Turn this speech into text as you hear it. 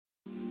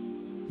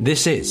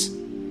This is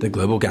The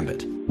Global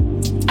Gambit.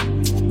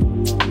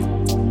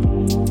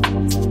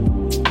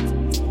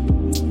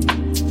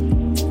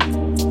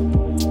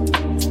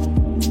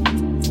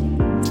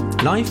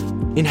 Life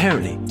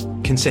inherently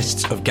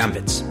consists of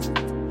gambits.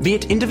 Be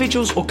it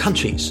individuals or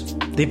countries,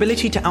 the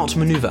ability to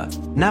outmaneuver,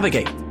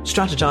 navigate,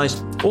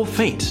 strategize, or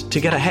feint to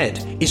get ahead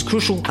is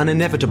crucial and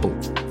inevitable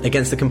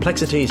against the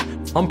complexities,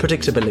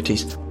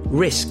 unpredictabilities,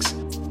 risks,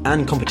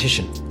 and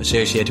competition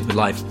associated with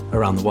life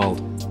around the world.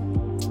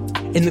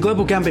 In the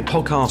Global Gambit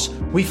podcast,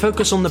 we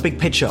focus on the big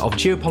picture of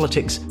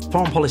geopolitics,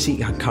 foreign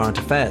policy, and current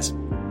affairs,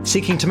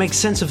 seeking to make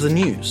sense of the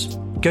news,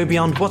 go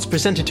beyond what's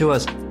presented to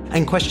us,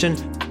 and question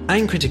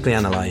and critically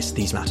analyze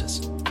these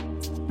matters.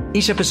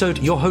 Each episode,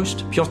 your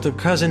host, Piotr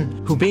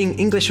Kurzin, who being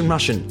English and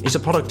Russian is a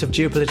product of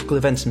geopolitical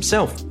events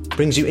himself,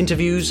 brings you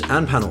interviews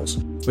and panels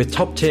with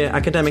top-tier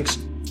academics,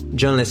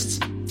 journalists,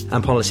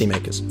 and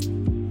policymakers.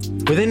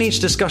 Within each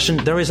discussion,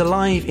 there is a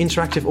live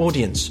interactive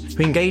audience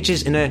who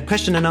engages in a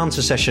question and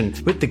answer session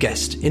with the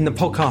guest in the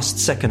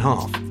podcast's second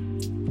half.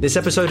 This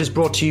episode is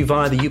brought to you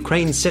via the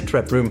Ukraine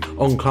Sitrep room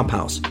on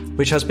Clubhouse,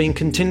 which has been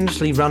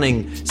continuously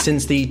running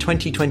since the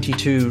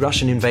 2022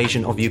 Russian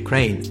invasion of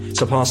Ukraine,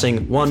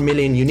 surpassing 1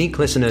 million unique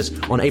listeners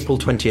on April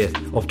 20th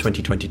of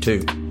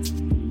 2022.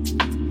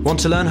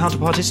 Want to learn how to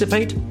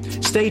participate?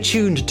 Stay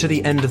tuned to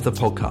the end of the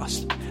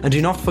podcast. And do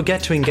not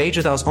forget to engage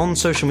with us on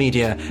social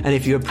media, and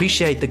if you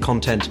appreciate the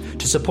content,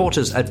 to support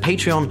us at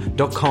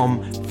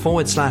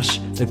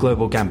patreon.com/The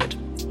Global Gambit.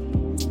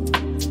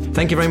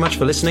 Thank you very much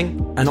for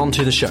listening, and on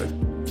to the show.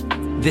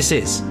 This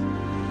is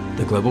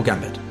The Global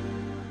Gambit.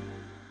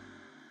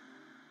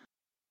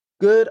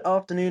 Good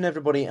afternoon,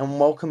 everybody,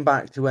 and welcome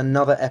back to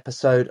another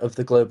episode of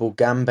The Global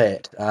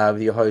Gambit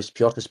with your host,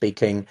 Piotr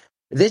speaking.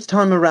 This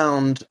time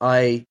around,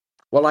 I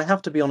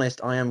have to be honest,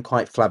 I am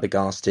quite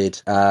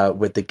flabbergasted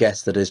with the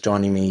guest that is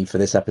joining me for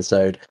this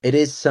episode. It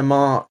is Sir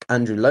Mark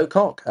Andrew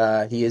Lowcock.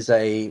 He is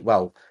I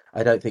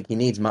don't think he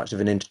needs much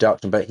of an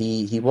introduction, but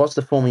he was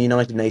the former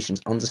United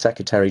Nations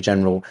Under-Secretary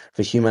General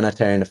for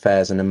Humanitarian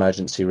Affairs and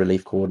Emergency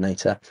Relief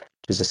Coordinator,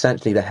 which is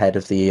essentially the head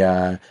of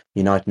the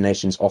United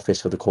Nations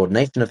Office for the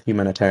Coordination of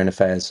Humanitarian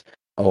Affairs,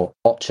 or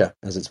OCHA,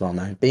 as it's well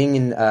known.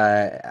 Being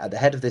at the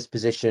head of this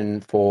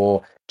position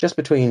for just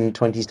between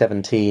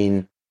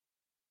 2017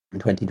 in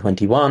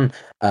 2021,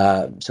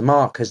 so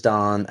Mark has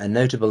done a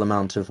notable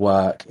amount of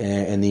work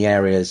in the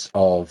areas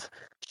of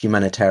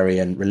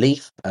humanitarian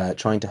relief,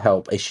 trying to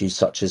help issues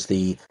such as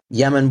the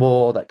Yemen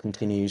war that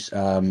continues,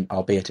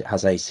 albeit it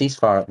has a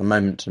ceasefire at the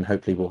moment and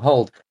hopefully will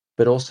hold,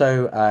 but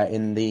also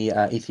in the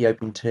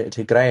Ethiopian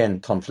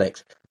Tigrayan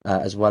conflict,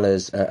 as well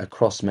as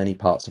across many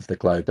parts of the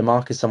globe. The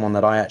Mark is someone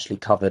that I actually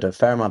covered a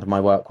fair amount of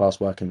my work whilst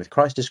working with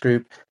Crisis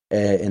Group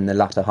in the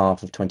latter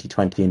half of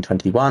 2020 and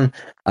 21,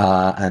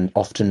 and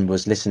often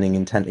was listening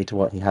intently to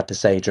what he had to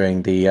say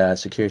during the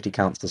Security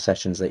Council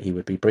sessions that he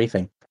would be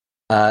briefing.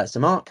 So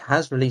Mark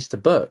has released a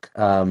book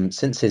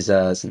since his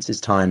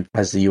time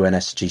as the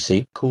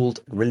UNSGC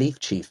called Relief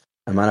Chief,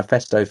 a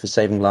manifesto for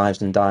saving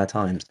lives in dire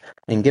times.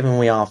 And given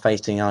we are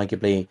facing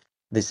arguably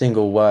the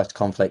single worst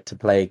conflict to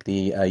plague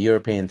the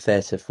European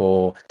theatre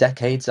for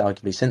decades,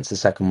 arguably since the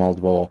Second World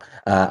War,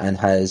 and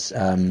has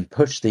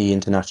pushed the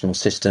international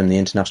system, the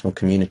international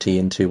community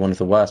into one of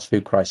the worst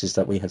food crises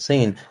that we have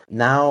seen,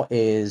 now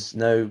is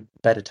no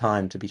better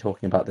time to be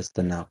talking about this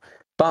than now.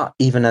 But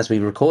even as we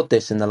record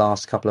this in the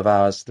last couple of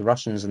hours, the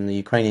Russians and the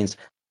Ukrainians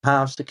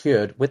have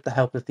secured, with the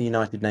help of the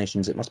United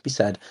Nations, it must be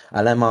said,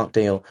 a landmark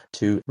deal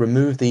to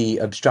remove the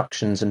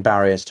obstructions and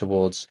barriers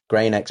towards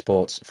grain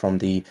exports from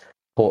the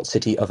port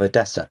city of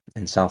Odessa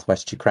in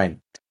southwest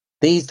Ukraine.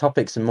 These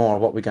topics and more are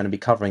what we're going to be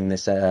covering in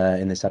this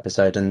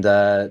episode. And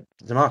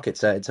Mark,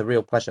 it's a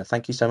real pleasure.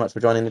 Thank you so much for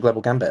joining the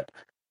Global Gambit.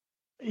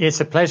 It's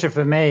a pleasure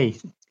for me.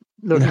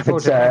 Looking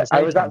forward to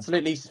I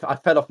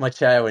fell off my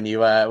chair when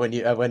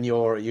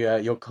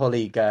your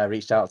colleague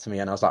reached out to me,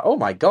 and I was like, oh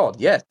my god,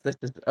 yes,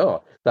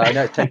 so I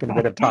know it's taken a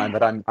bit of time,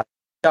 but I'm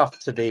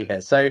chuffed to be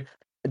here. So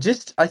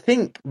I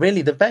think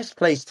really the best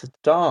place to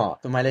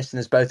start for my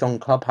listeners, both on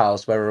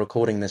Clubhouse where we're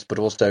recording this, but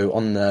also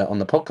on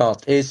the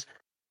podcast, is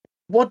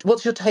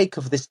what's your take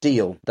of this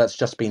deal that's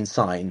just been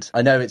signed?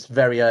 I know it's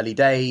very early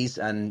days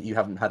and you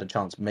haven't had a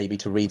chance maybe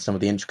to read some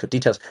of the intricate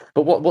details,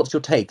 but what's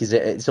your take?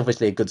 It's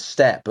obviously a good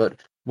step,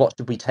 but what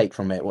should we take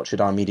from it? What should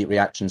our immediate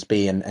reactions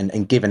be?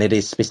 And given it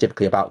is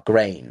specifically about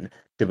grain,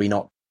 should we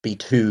not be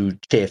too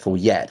cheerful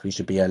yet? We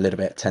should be a little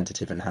bit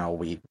tentative in how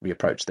we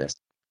approach this.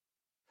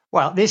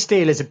 Well, this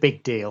deal is a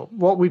big deal.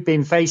 What we've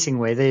been facing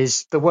with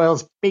is the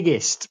world's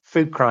biggest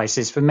food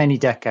crisis for many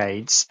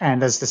decades.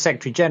 And as the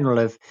Secretary General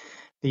of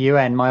the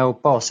UN, my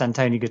old boss,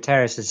 Antonio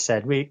Guterres, has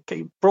said, we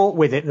brought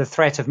with it the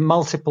threat of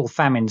multiple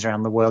famines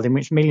around the world in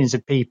which millions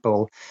of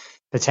people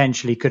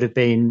potentially could have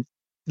been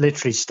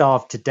literally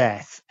starved to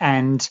death.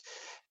 And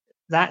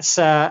that's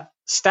a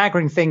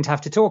staggering thing to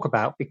have to talk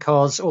about,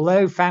 because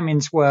although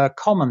famines were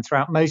common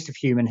throughout most of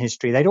human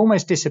history, they'd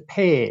almost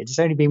disappeared. There's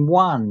only been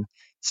one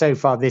so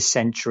far this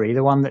century,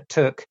 the one that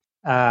took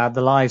the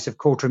lives of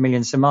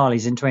 250,000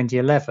 Somalis in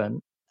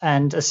 2011.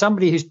 And as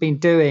somebody who's been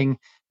doing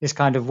this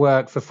kind of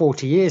work for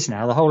 40 years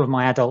now, the whole of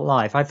my adult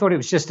life. I thought it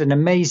was just an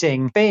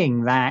amazing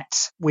thing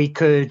that we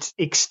could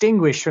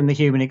extinguish from the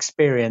human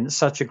experience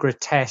such a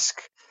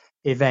grotesque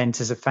event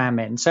as a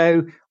famine.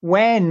 So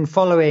when,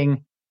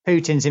 following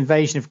Putin's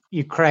invasion of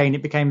Ukraine,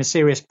 it became a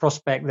serious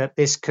prospect that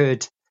this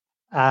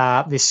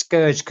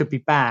scourge could be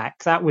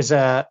back, that was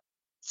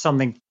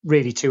something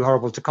really too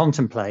horrible to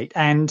contemplate.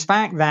 And the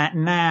fact that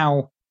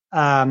now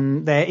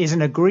there is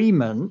an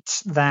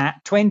agreement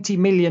that 20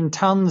 million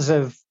tons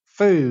of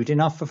food,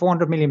 enough for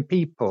 400 million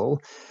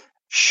people,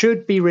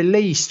 should be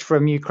released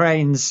from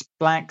Ukraine's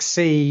Black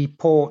Sea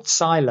port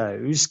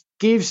silos,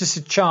 gives us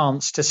a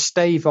chance to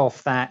stave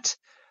off that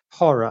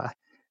horror.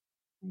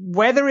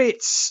 Whether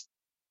it's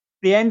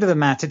the end of the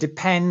matter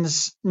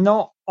depends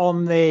not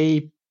on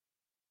the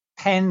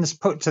pens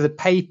put to the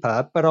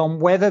paper, but on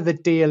whether the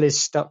deal is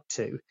stuck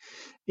to.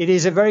 It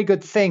is a very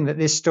good thing that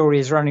this story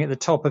is running at the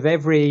top of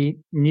every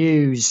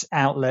news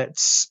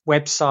outlet's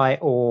website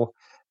or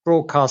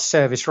broadcast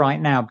service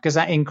right now, because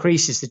that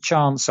increases the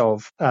chance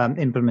of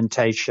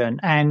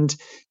implementation. And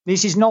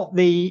this is not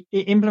the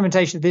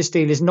implementation of this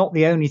deal is not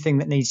the only thing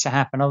that needs to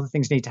happen. Other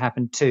things need to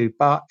happen too,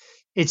 but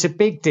it's a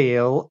big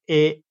deal.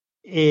 It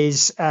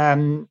is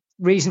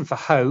reason for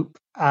hope,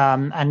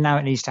 and now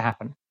it needs to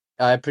happen.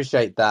 I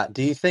appreciate that.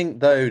 Do you think,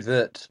 though,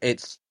 that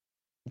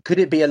could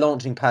it be a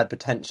launching pad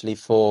potentially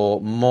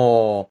for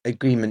more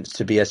agreements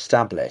to be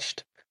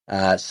established,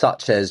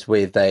 such as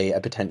with a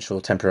potential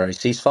temporary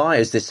ceasefire?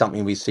 Is this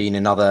something we've seen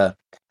in other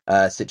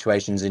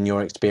situations in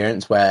your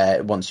experience,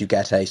 where once you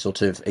get a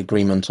sort of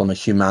agreement on a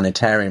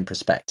humanitarian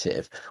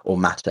perspective or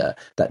matter,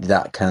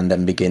 that can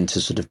then begin to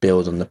sort of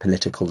build on the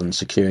political and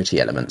security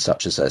elements,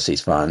 such as a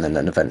ceasefire and then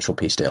an eventual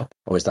peace deal?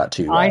 Or is that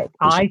too?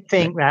 I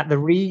think that the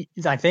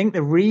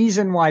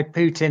reason why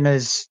Putin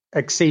has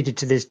acceded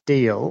to this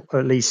deal, or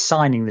at least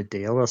signing the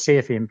deal, we'll see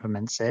if he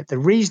implements it. The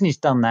reason he's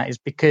done that is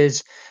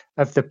because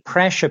of the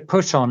pressure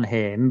put on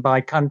him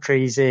by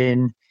countries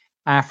in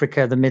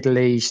Africa, the Middle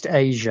East,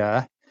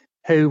 Asia,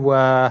 who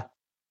were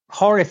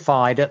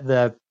horrified at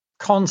the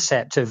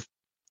concept of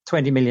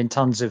 20 million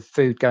tons of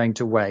food going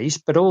to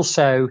waste, but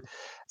also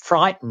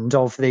frightened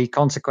of the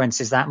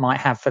consequences that might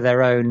have for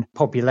their own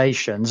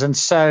populations. And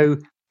so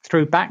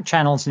through back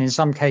channels and in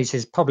some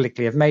cases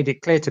publicly have made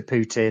it clear to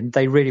Putin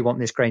they really want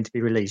this grain to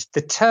be released.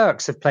 The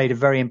Turks have played a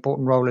very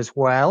important role as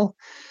well.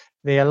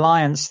 The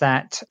alliance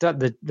that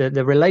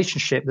the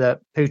relationship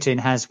that Putin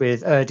has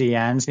with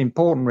Erdogan is an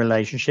important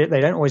relationship.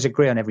 They don't always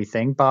agree on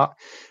everything, but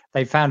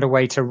they found a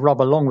way to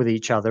rub along with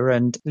each other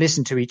and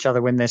listen to each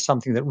other when there's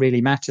something that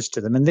really matters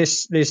to them. And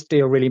this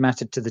deal really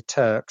mattered to the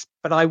Turks.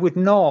 But I would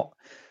not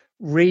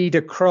read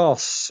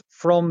across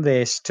from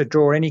this to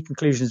draw any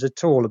conclusions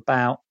at all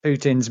about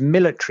Putin's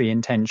military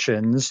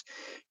intentions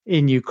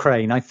in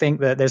Ukraine. I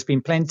think that there's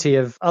been plenty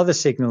of other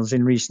signals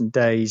in recent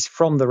days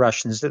from the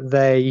Russians that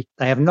they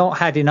have not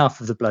had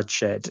enough of the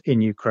bloodshed in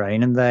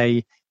Ukraine, and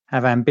they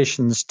have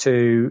ambitions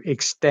to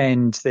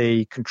extend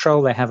the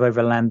control they have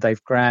over land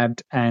they've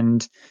grabbed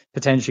and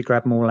potentially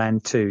grab more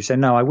land too. So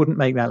no, I wouldn't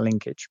make that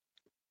linkage.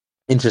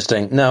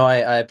 Interesting. No,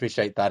 I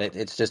appreciate that.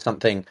 It's just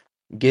something,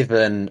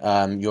 given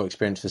your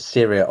experience with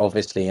Syria,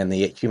 obviously, and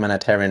the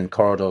humanitarian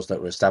corridors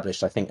that were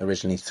established, I think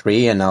originally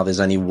 3, and now there's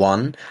only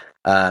 1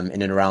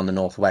 in and around the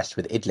northwest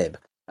with Idlib,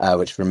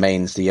 which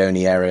remains the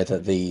only area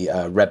that the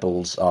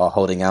rebels are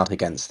holding out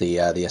against the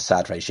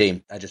Assad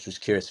regime. I just was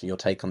curious for your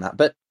take on that.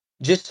 But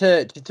just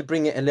to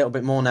bring it a little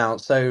bit more now,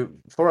 so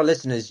for our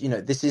listeners,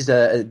 this is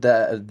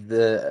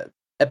the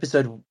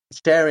episode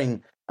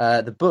sharing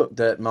the book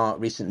that Mark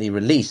recently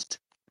released.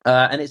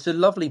 And it's a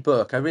lovely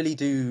book. I really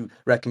do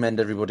recommend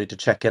everybody to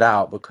check it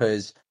out,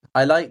 because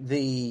I like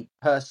the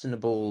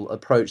personable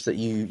approach that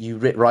you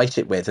write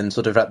it with, and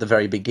sort of at the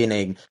very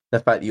beginning, the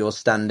fact that you're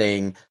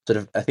standing sort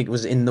of, I think it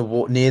was in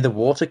the near the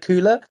water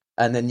cooler,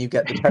 and then you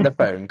get the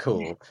telephone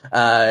call.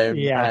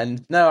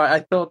 And no, I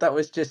thought that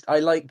was just, I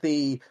like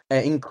the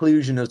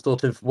inclusion of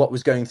sort of what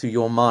was going through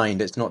your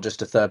mind. It's not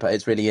just a third party,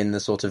 it's really in the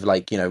sort of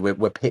like,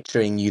 we're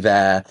picturing you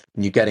there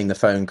and you're getting the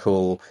phone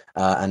call,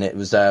 and it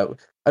was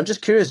I'm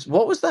just curious,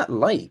 what was that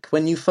like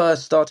when you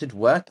first started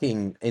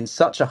working in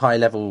such a high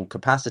level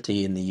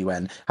capacity in the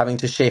UN, having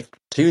to shift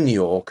to New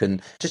York?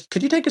 And just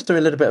could you take us through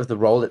a little bit of the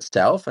role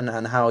itself and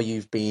how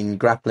you've been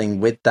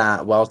grappling with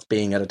that whilst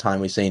being at a time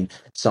we've seen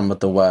some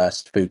of the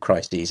worst food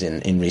crises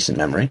in recent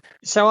memory?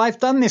 So I've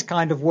done this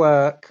kind of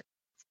work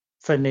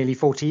for nearly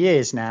 40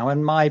 years now,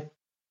 and my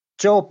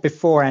job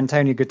before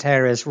Antonio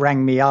Guterres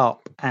rang me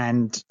up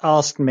and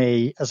asked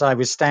me, as I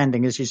was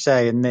standing, as you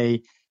say, in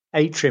the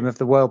atrium of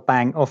the World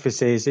Bank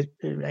offices,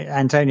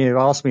 Antonio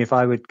asked me if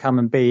I would come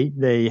and be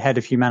the head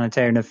of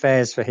humanitarian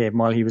affairs for him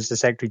while he was the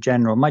Secretary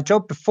General. My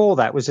job before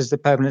that was as the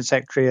Permanent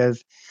Secretary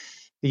of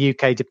the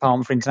UK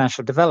Department for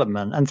International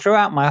Development. And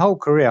throughout my whole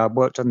career, I've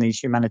worked on these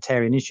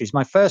humanitarian issues.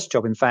 My first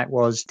job, in fact,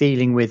 was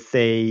dealing with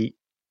the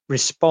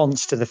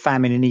response to the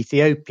famine in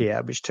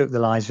Ethiopia, which took the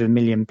lives of 1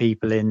 million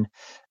people in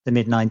the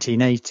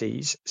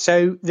mid-1980s.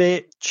 So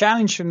the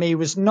challenge for me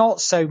was not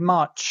so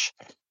much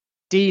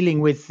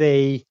dealing with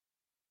the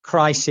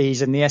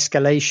crises and the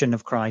escalation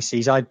of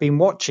crises. I'd been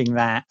watching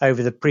that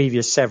over the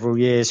previous several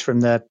years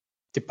from the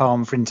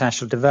Department for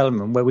International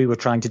Development, where we were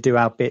trying to do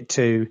our bit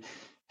to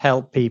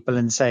help people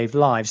and save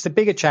lives. The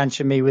bigger challenge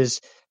for me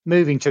was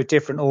moving to a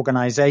different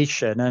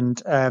organization.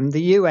 And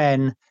the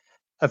UN,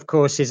 of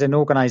course, is an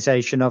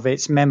organization of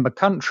its member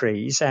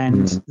countries,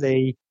 and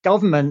the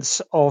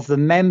governments of the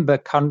member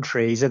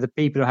countries are the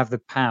people who have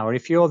the power.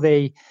 If you're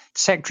the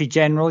Secretary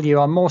General, you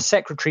are more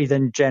Secretary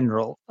than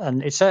General.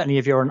 And it's certainly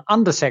if you're an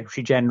Under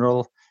Secretary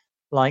General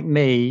like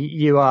me,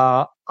 you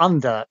are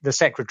under the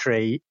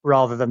Secretary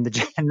rather than the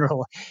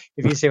General,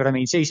 if you see what I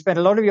mean. So you spend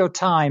a lot of your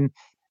time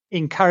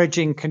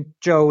encouraging,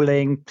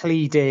 cajoling,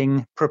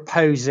 pleading,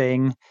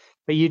 proposing,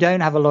 but you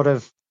don't have a lot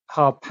of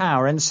hard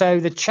power. And so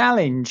the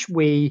challenge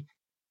we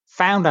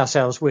found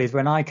ourselves with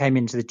when I came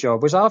into the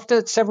job was,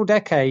 after several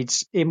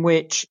decades in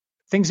which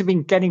things have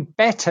been getting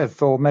better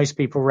for most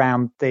people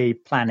around the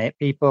planet,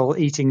 people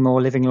eating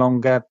more, living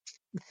longer,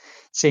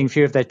 seeing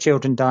fewer of their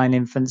children die in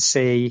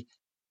infancy,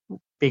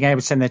 being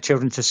able to send their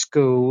children to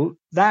school,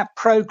 that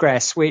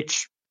progress,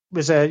 which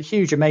was a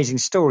huge, amazing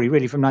story,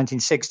 really from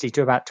 1960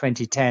 to about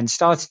 2010,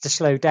 started to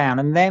slow down.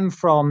 And then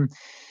from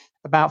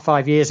about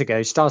 5 years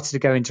ago, started to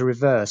go into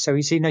reverse. So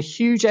we've seen a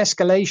huge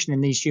escalation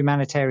in these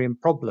humanitarian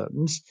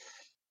problems.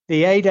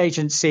 The aid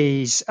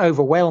agencies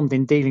overwhelmed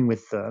in dealing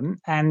with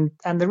them. And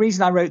the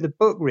reason I wrote the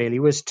book really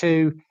was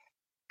to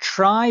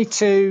try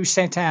to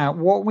set out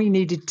what we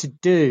needed to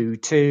do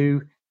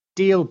to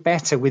deal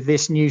better with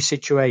this new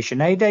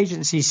situation. Aid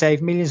agencies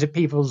save millions of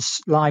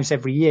people's lives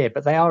every year,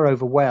 but they are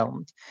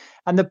overwhelmed.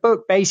 And the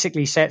book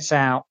basically sets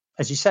out,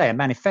 as you say, a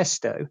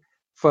manifesto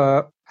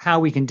for how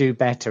we can do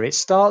better. It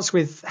starts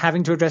with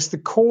having to address the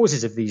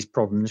causes of these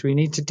problems. We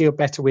need to deal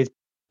better with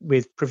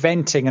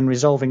preventing and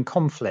resolving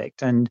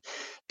conflict, and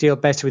deal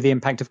better with the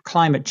impact of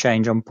climate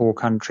change on poor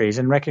countries,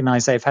 and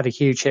recognize they've had a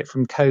huge hit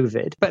from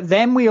COVID. But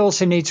then we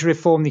also need to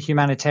reform the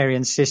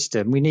humanitarian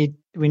system. We need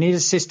a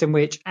system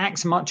which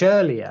acts much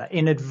earlier,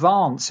 in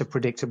advance of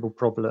predictable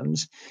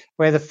problems,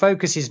 where the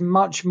focus is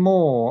much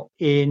more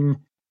in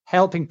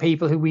helping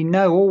people who we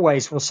know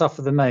always will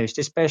suffer the most,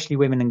 especially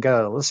women and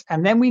girls.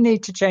 And then we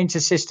need to change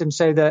the system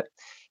so that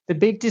the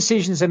big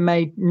decisions are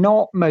made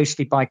not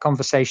mostly by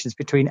conversations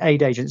between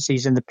aid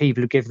agencies and the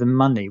people who give them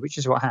money, which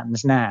is what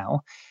happens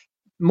now.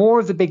 More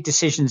of the big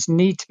decisions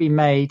need to be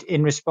made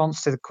in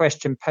response to the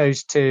question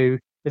posed to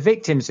the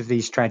victims of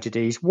these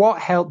tragedies: what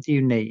help do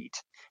you need?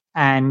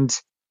 And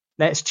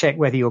let's check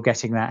whether you're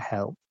getting that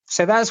help.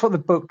 So that's what the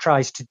book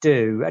tries to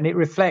do. And it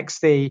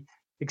reflects the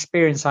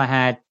experience I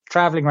had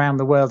traveling around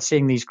the world,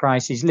 seeing these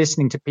crises,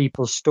 listening to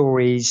people's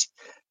stories,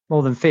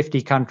 more than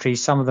 50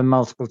 countries, some of them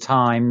multiple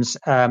times,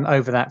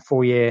 over that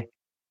 4-year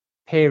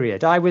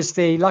period. I was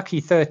the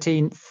lucky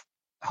 13th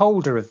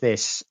holder of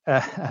this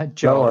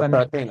job. Oh,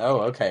 13. Oh,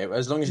 okay.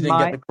 As long as you didn't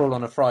get the call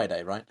on a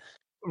Friday, right?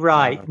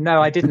 Right.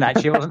 No, I didn't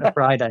actually. It wasn't a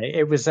Friday.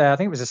 It was, I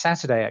think it was a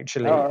Saturday,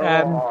 actually.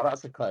 Oh,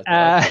 that's a close.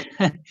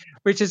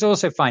 Which is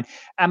also fine.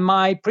 And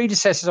my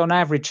predecessors on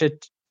average had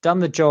done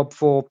the job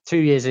for 2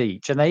 years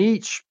each. And they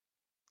each,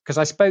 because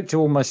I spoke to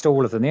almost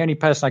all of them, the only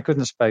person I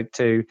couldn't speak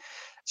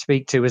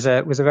to was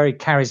a very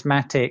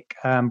charismatic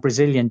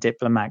Brazilian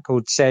diplomat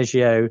called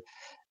Sergio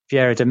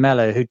Vieira de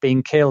Mello, who'd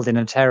been killed in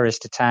a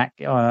terrorist attack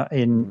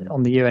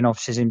on the UN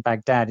offices in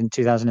Baghdad in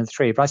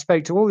 2003. But I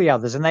spoke to all the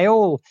others, and they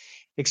all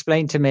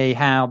explained to me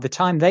how the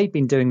time they'd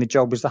been doing the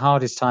job was the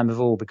hardest time of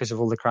all, because of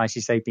all the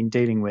crises they'd been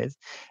dealing with.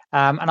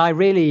 And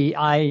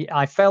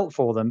I felt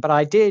for them, but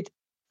I did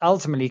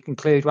ultimately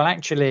conclude, well,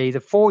 actually, the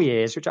 4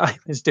 years which I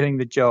was doing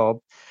the job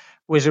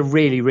was a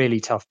really, really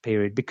tough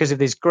period because of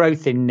this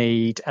growth in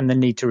need and the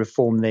need to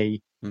reform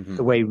the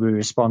way we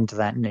respond to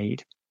that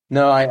need.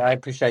 No, I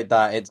appreciate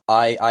that.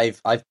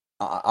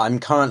 I'm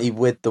currently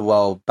with the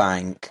World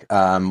Bank,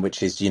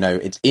 which is,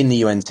 it's in the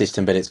UN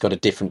system, but it's got a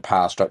different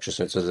power structure.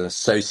 So it's an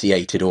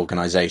associated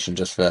organization,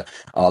 just for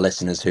our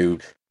listeners who,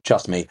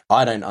 trust me,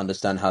 I don't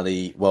understand how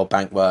the World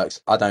Bank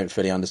works. I don't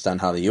fully understand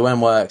how the UN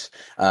works.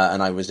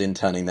 And I was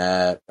interning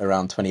there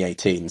around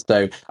 2018.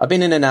 So I've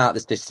been in and out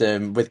of the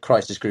system with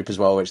Crisis Group as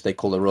well, which they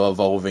call a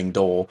revolving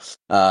door.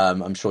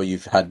 I'm sure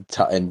you've had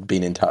and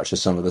been in touch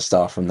with some of the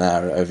staff from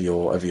there over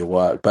your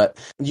work. But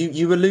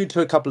you allude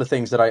to a couple of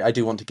things that I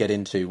do want to get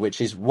into, which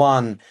is,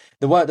 one,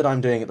 the work that I'm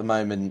doing at the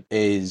moment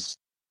is,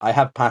 I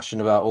have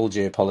passion about all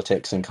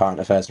geopolitics and current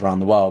affairs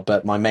around the world,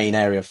 but my main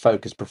area of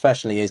focus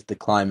professionally is the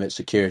climate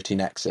security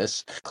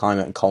nexus,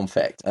 climate and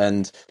conflict.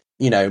 And,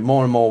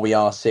 more and more we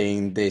are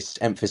seeing this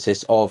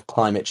emphasis of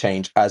climate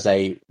change as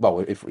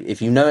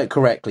if you know it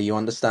correctly, you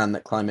understand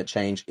that climate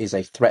change is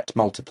a threat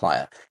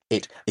multiplier.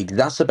 It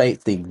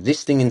exacerbates the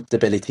existing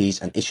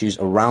instabilities and issues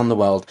around the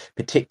world,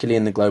 particularly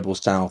in the global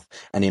south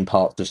and in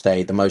parts of,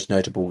 say, the most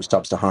notable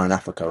sub-Saharan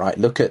Africa, right?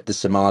 Look at the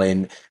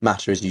Somalian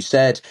matter, as you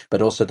said,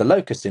 but also the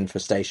locust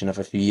infestation of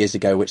a few years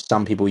ago, which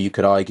some people, you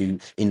could argue,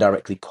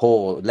 indirectly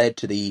led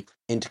to the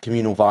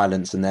intercommunal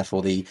violence and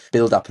therefore the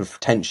build-up of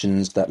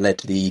tensions that led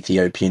to the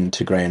Ethiopian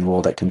Tigrayan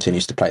war that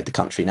continues to plague the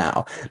country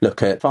now.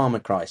 Look at farmer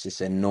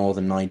crisis in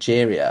northern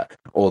Nigeria,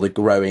 or the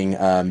growing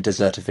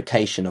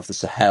desertification of the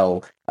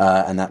Sahel,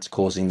 and that's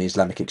causing the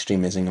Islamic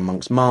extremism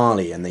amongst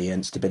Mali, and the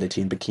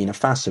instability in Burkina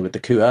Faso with the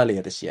coup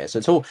earlier this year. So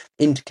it's all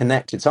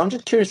interconnected. So I'm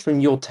just curious from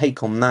your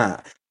take on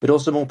that, but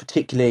also more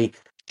particularly,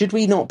 should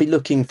we not be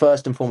looking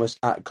first and foremost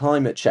at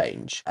climate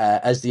change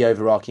as the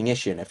overarching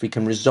issue? And if we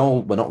can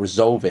not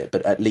resolve it,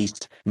 but at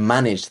least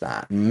manage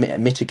that,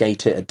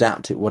 mitigate it,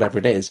 adapt it, whatever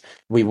it is,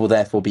 we will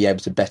therefore be able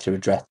to better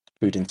address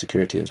food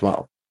insecurity as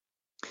well.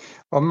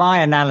 Well, my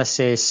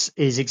analysis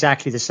is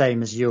exactly the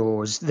same as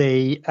yours.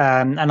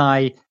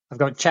 I've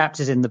got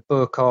chapters in the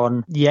book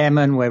on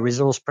Yemen, where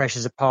resource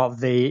pressures are part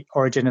of the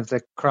origin of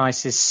the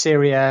crisis.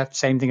 Syria,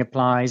 same thing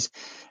applies.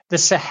 The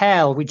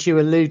Sahel, which you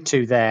allude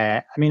to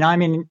there,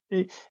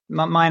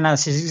 my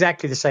analysis is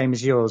exactly the same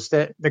as yours.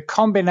 The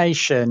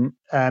combination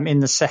in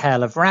the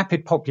Sahel of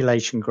rapid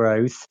population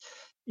growth,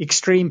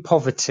 extreme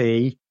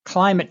poverty,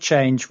 climate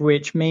change,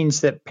 which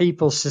means that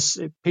people's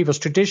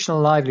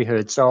traditional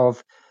livelihoods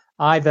of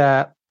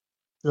either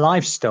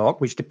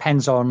livestock, which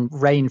depends on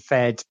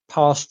rain-fed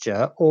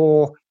pasture,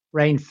 or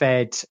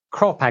rain-fed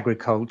crop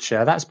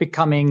agriculture, that's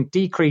becoming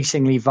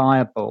decreasingly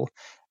viable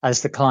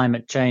as the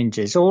climate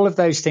changes. All of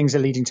those things are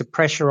leading to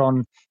pressure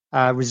on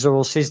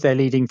resources. They're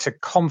leading to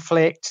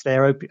conflict.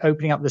 They're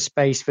opening up the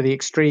space for the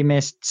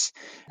extremists.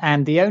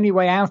 And the only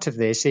way out of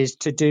this is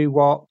to do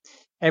what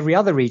every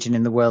other region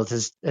in the world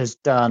has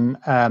done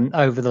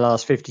over the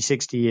last 50,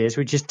 60 years,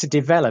 which is to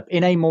develop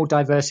in a more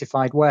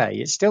diversified way.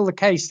 It's still the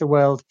case the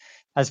world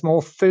has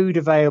more food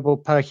available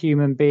per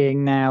human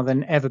being now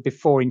than ever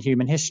before in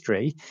human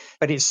history.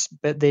 But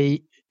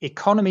the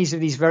economies of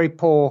these very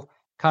poor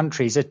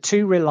countries are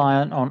too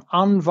reliant on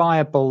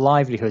unviable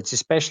livelihoods,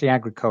 especially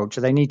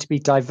agriculture. They need to be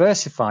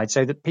diversified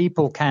so that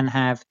people can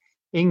have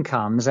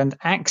incomes and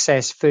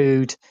access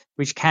food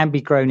which can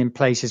be grown in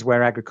places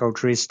where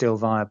agriculture is still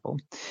viable.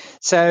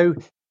 So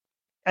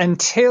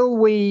until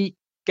we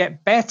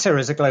get better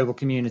as a global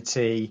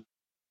community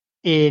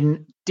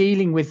in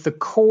dealing with the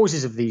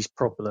causes of these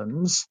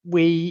problems,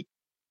 we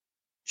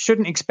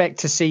shouldn't expect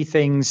to see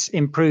things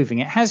improving.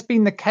 It has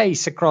been the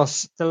case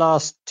across the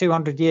last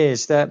 200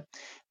 years that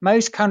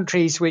most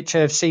countries which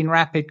have seen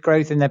rapid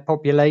growth in their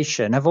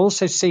population have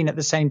also seen at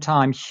the same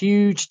time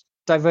huge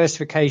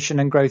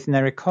diversification and growth in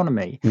their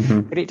economy.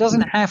 Mm-hmm. But it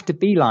doesn't have to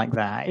be like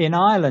that. In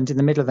Ireland, in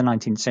the middle of the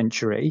 19th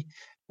century,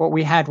 what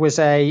we had was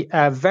a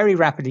very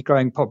rapidly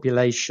growing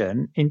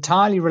population,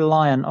 entirely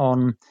reliant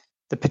on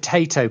the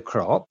potato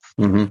crop.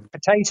 Mm-hmm.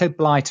 Potato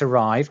blight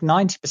arrived,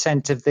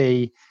 90% of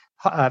the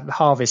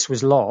harvest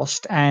was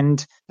lost,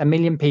 and 1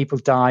 million people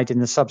died in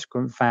the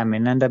subsequent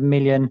famine, and 1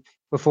 million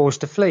were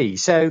forced to flee.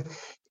 So,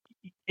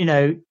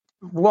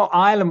 what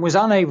Ireland was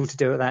unable to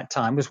do at that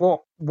time was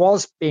what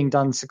was being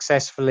done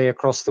successfully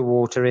across the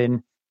water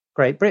in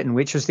Great Britain,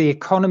 which was the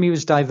economy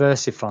was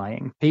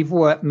diversifying. People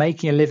were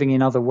making a living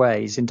in other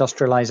ways,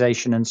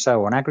 industrialization and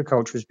so on.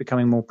 Agriculture was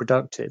becoming more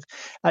productive.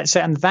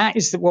 And that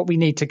is what we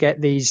need to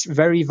get these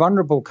very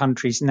vulnerable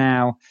countries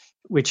now,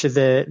 which are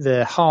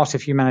the heart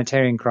of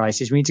humanitarian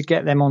crisis. We need to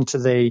get them onto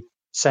the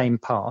same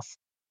path.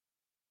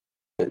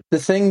 The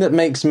thing that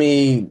makes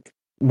me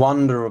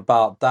wonder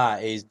about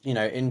that is,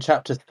 in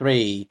chapter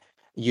 3,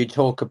 you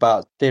talk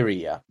about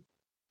Syria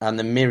and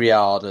the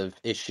myriad of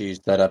issues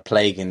that are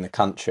plaguing the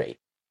country.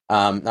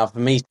 Now, for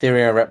me,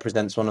 Syria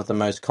represents one of the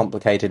most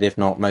complicated, if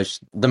not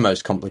the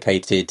most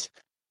complicated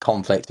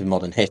conflict in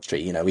modern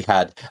history. We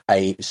had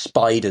a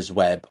spider's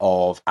web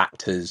of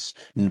actors,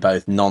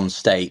 both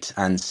non-state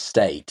and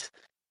state,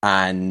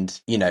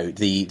 and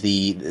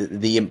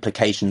the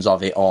implications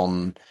of it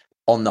on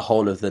the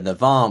whole of the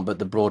Levant, but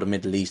the broader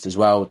Middle East as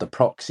well, with the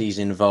proxies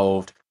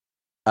involved.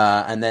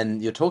 And then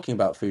you're talking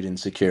about food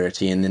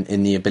insecurity and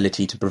in the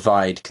ability to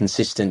provide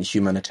consistent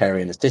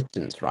humanitarian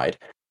assistance, right?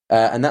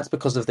 And that's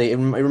because of it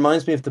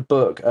reminds me of the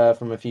book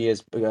from a few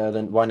years ago,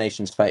 Why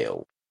Nations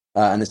Fail,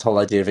 and this whole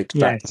idea of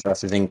extractive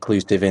versus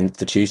inclusive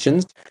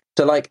institutions.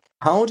 So,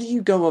 how do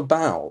you go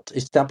about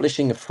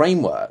establishing a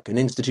framework, an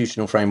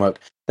institutional framework,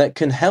 that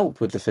can help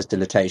with the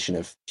facilitation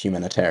of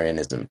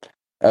humanitarianism?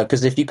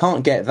 Because if you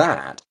can't get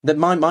that, then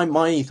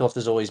my ethos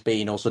has always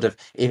been, or sort of,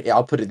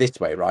 I'll put it this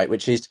way, right,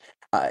 which is,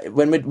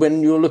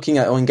 when you're looking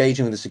at or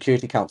engaging with the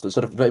Security Council,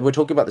 sort of, we're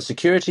talking about the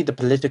security, the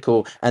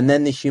political, and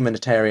then the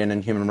humanitarian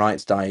and human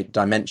rights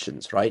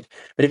dimensions, right?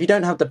 But if you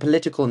don't have the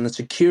political and the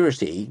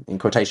security, in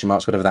quotation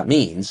marks, whatever that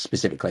means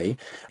specifically,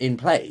 in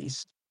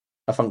place,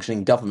 a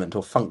functioning government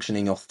or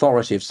functioning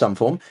authority of some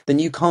form, then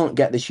you can't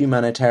get the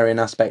humanitarian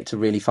aspect to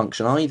really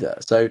function either.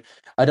 So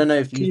I don't know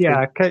if you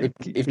Yeah,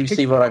 if you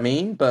see what I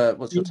mean, but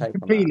what's your yeah, take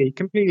on that?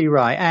 completely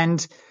right.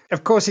 And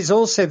of course, it's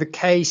also the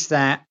case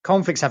that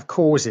conflicts have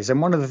causes.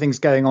 And one of the things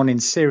going on in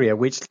Syria,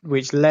 which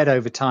led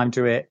over time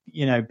to it,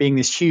 being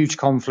this huge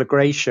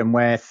conflagration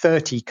where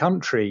 30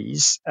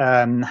 countries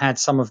had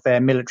some of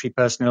their military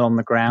personnel on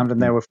the ground,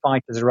 and there were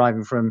fighters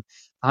arriving from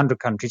 100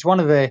 countries. One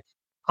of the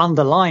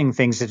underlying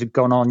things that had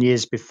gone on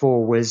years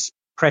before was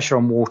pressure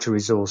on water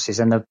resources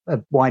and a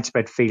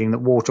widespread feeling that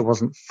water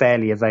wasn't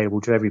fairly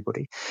available to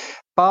everybody.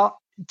 But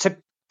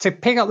to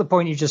pick up the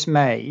point you just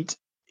made,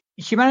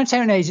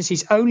 humanitarian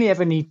agencies only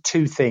ever need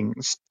two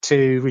things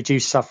to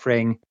reduce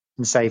suffering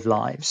and save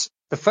lives.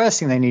 The first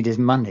thing they need is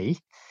money.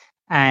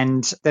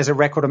 And there's a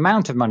record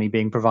amount of money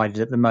being provided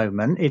at the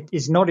moment. It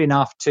is not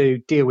enough to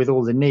deal with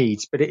all the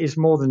needs, but it is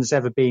more than has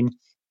ever been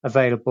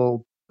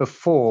available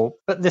before.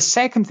 But the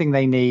second thing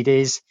they need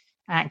is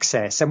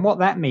access. And what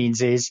that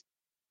means is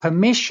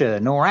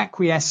permission or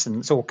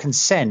acquiescence or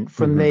consent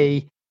from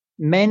the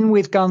men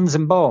with guns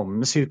and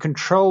bombs who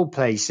control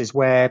places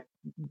where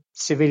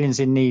civilians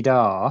in need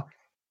are.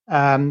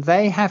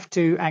 They have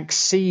to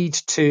accede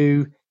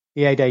to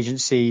the aid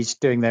agencies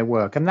doing their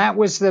work. And that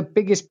was the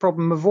biggest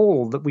problem of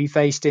all that we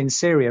faced in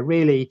Syria,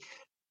 really,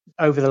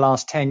 over the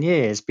last 10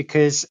 years,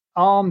 because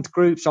armed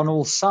groups on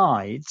all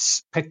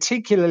sides,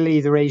 particularly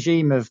the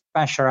regime of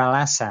Bashar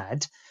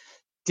al-Assad,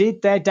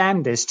 did their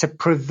damnedest to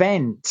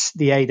prevent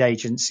the aid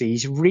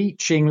agencies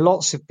reaching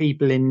lots of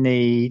people in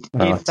need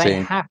if they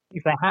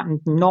happened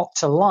not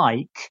to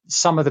like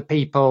some of the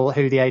people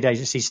who the aid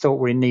agencies thought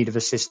were in need of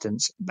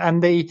assistance.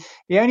 And the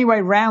only way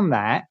around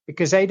that,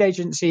 because aid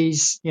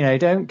agencies,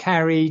 don't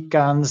carry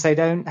guns, they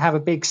don't have a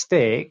big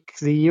stick,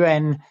 the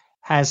UN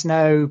has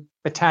no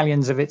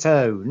battalions of its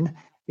own.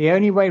 The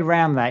only way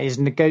around that is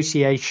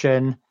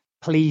negotiation,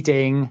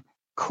 pleading,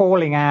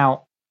 calling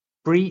out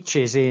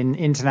breaches in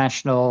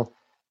international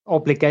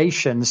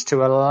obligations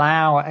to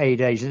allow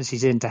aid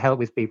agencies in to help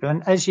with people.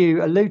 And as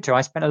you allude to,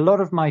 I spent a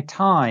lot of my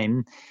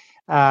time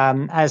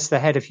as the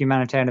head of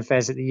humanitarian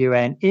affairs at the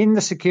UN in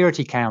the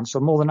Security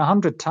Council, more than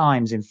 100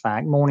 times, in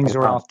fact, mornings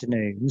or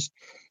afternoons,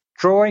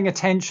 drawing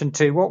attention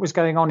to what was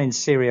going on in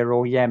Syria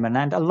or Yemen.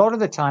 And a lot of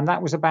the time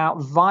that was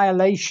about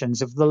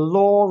violations of the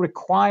law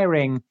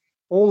requiring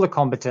all the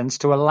combatants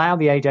to allow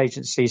the aid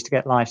agencies to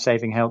get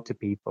life-saving help to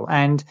people.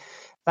 And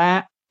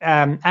that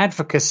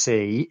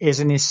advocacy is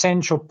an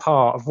essential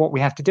part of what we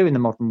have to do in the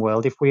modern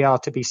world if we are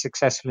to be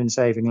successful in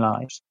saving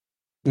lives.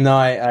 No,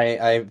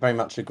 I very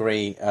much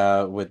agree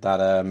with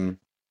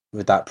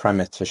that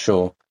premise for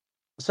sure.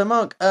 So,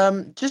 Mark,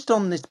 just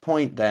on this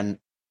point, then,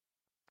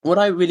 what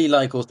I really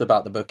like also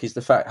about the book is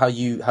the fact how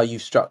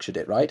you've structured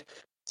it, right?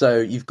 So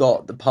you've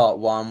got the part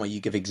one where you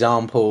give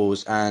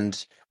examples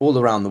and all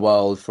around the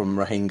world from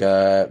the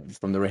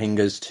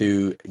Rohingyas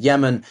to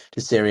Yemen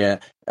to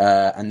Syria,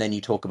 and then you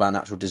talk about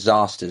natural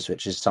disasters,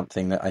 which is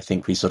something that I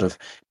think we sort of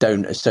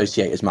don't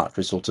associate as much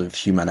with sort of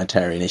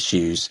humanitarian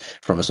issues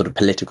from a sort of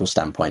political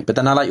standpoint. But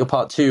then I like your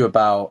part two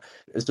about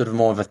sort of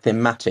more of a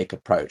thematic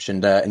approach,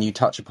 and you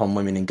touch upon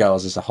women and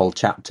girls as a whole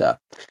chapter.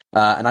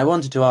 And I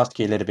wanted to ask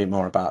you a little bit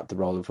more about the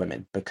role of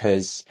women,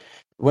 because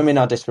women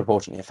are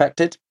disproportionately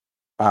affected.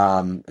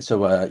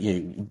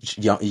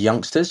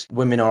 Youngsters,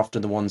 women are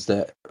often the ones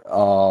that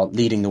are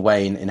leading the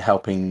way in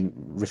helping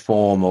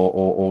reform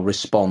or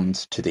respond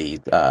to the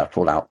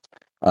fallout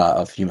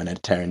of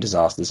humanitarian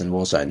disasters and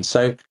war zones.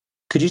 So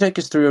could you take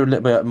us through a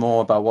little bit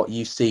more about what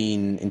you've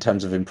seen in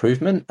terms of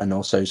improvement and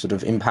also sort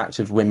of impact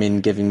of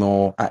women giving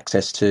more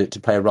access to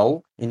play a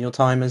role in your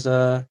time as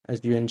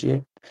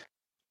UNGA?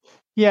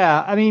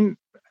 Yeah, I mean,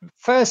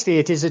 firstly,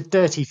 it is a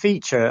dirty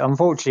feature,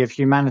 unfortunately, of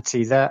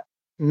humanity that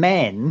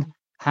men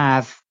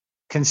have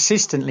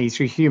consistently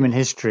through human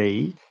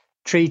history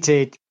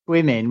treated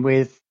women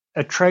with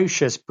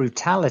atrocious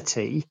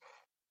brutality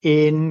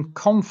in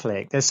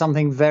conflict. There's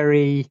something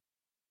very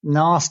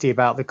nasty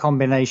about the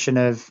combination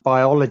of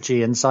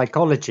biology and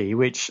psychology,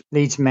 which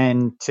leads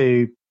men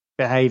to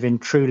behave in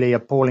truly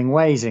appalling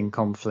ways in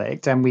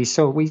conflict. And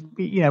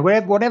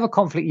whatever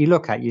conflict you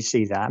look at, you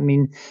see that. I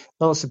mean,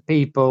 lots of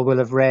people will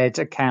have read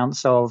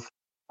accounts of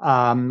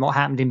what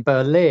happened in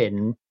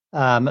Berlin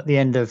at the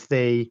end of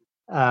the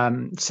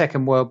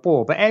Second World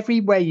War. But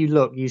everywhere you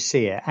look, you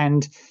see it.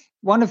 And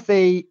one of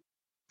the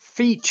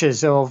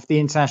features of the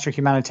international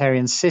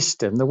humanitarian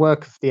system, the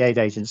work of the aid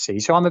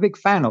agencies, who I'm a big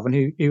fan of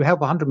and who help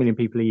 100 million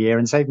people a year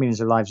and save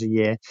millions of lives a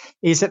year,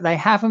 is that they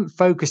haven't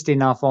focused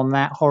enough on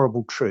that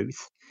horrible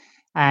truth.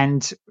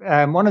 And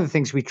one of the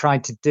things we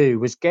tried to do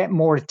was get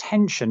more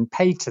attention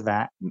paid to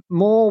that.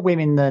 More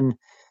women than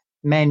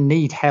men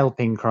need help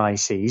in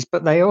crises,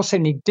 but they also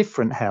need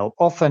different help,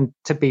 often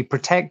to be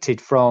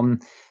protected from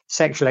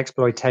sexual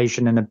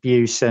exploitation and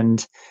abuse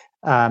and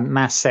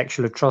mass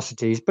sexual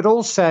atrocities, but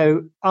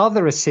also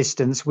other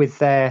assistance with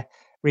their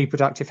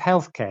reproductive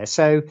health care.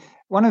 So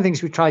one of the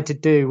things we tried to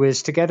do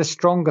was to get a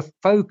stronger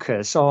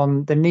focus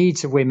on the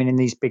needs of women in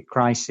these big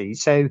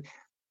crises. So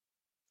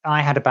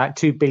I had about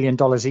 $2 billion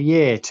a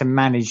year to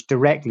manage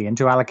directly and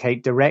to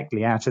allocate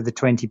directly out of the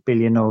 20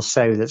 billion or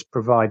so that's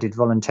provided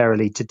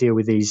voluntarily to deal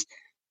with these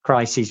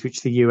crises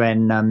which the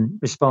UN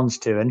responds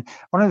to. And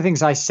one of the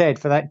things I said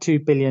for that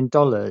 $2 billion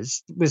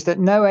was that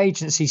no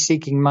agency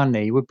seeking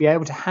money would be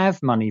able to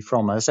have money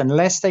from us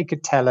unless they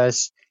could tell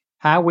us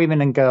how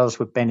women and girls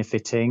were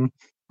benefiting.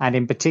 And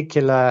in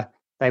particular,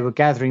 they were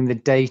gathering the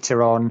data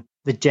on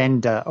the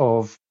gender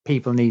of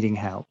people needing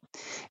help.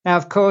 Now,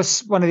 of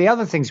course, one of the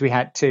other things we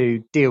had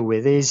to deal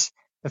with is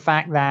the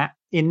fact that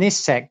in this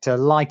sector,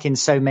 like in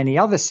so many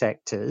other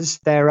sectors,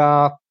 there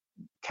are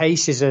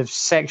cases of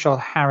sexual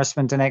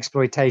harassment and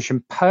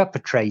exploitation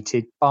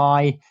perpetrated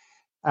by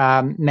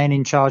men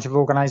in charge of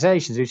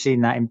organizations. We've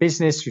seen that in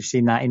business, we've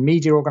seen that in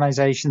media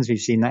organizations, we've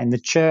seen that in the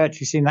church,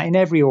 we've seen that in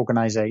every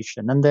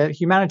organization. And the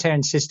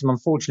humanitarian system,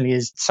 unfortunately,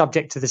 is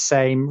subject to the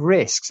same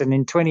risks. And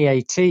in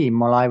 2018,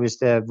 while I was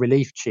the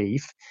relief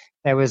chief,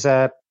 there was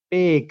a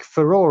big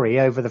furore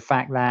over the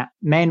fact that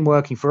men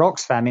working for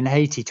Oxfam in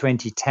Haiti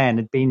 2010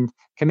 had been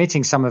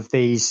committing some of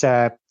these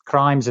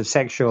crimes of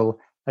sexual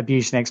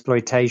abuse and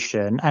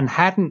exploitation and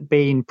hadn't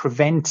been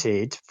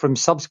prevented from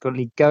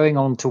subsequently going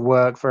on to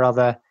work for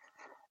other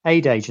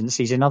aid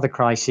agencies in other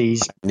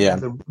crises. Yeah.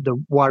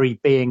 The worry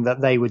being that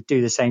they would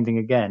do the same thing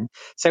again.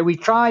 So we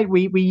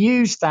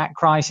used that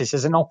crisis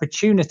as an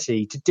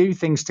opportunity to do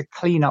things to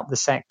clean up the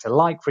sector,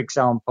 like, for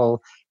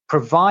example,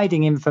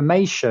 providing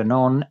information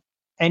on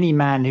any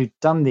man who'd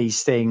done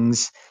these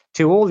things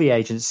to all the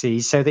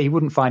agencies so that he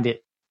wouldn't find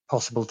it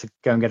possible to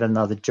go and get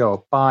another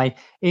job, by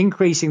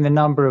increasing the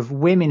number of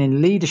women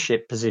in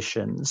leadership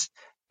positions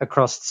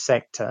across the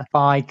sector,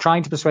 by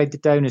trying to persuade the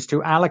donors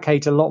to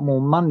allocate a lot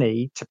more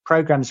money to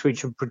programs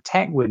which would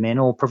protect women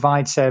or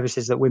provide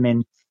services that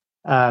women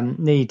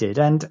needed.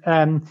 And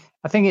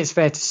I think it's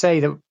fair to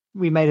say that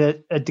we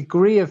made a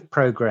degree of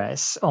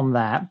progress on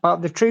that.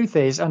 But the truth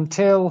is,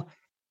 until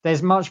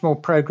there's much more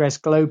progress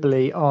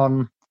globally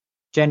on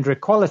gender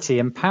equality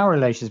and power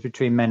relations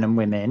between men and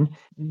women,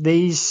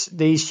 these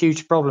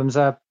huge problems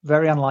are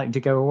very unlikely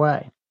to go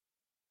away.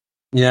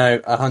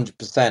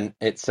 100%.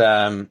 It's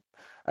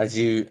as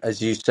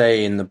you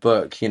say in the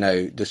book,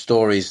 the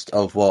stories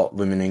of what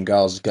women and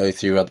girls go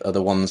through are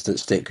the ones that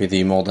stick with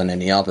you more than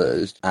any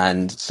others.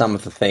 And some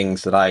of the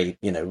things that I,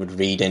 would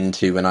read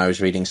into when I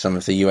was reading some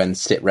of the UN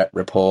SITREP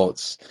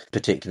reports,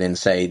 particularly in,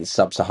 say,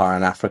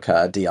 sub-Saharan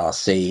Africa,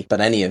 DRC,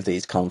 but any of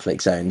these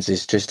conflict zones,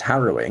 is just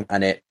harrowing.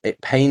 And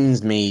it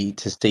pains me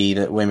to see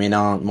that women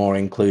aren't more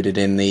included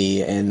in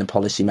the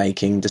policy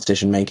making,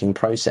 decision making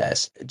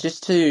process.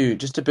 Just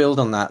to build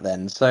on that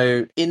then.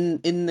 So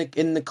in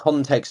the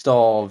context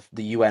of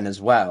the UN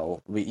as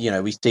well, we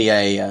see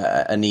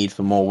a need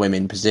for more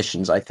women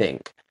positions, I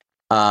think,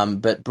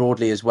 but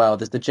broadly as well,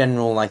 there's the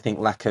general, I think,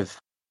 lack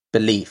of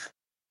belief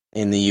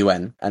in the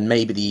UN, and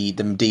maybe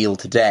the deal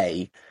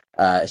today,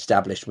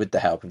 established with the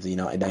help of the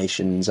United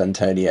Nations,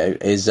 Antonio,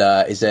 is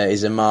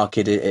a marked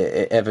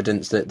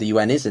evidence that the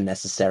UN is a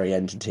necessary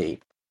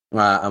entity.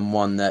 And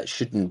one that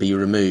shouldn't be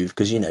removed,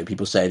 because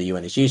people say the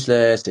UN is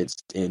useless, it's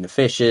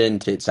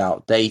inefficient, it's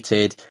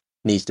outdated,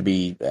 needs to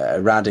be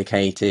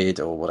eradicated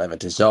or whatever,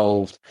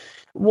 dissolved.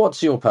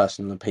 What's your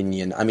personal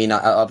opinion? I mean,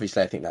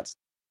 obviously, I think that's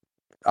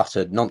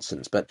utter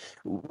nonsense, but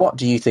what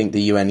do you think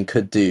the UN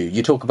could do?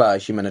 You talk about a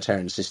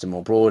humanitarian system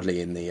more broadly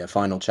in the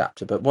final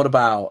chapter, but what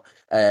about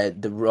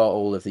the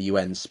role of the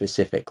UN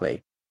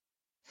specifically?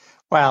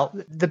 Well,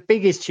 the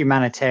biggest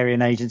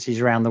humanitarian agencies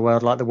around the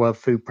world, like the World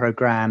Food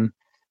Programme,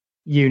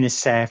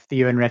 UNICEF, the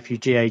UN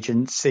Refugee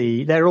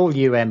Agency, they're all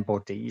UN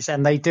bodies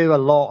and they do a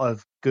lot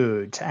of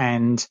good.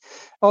 And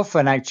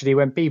often, actually,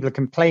 when people are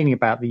complaining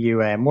about the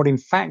UN, what in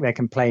fact they're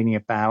complaining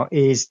about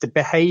is the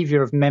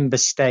behavior of member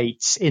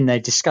states in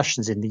their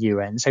discussions in the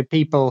UN. So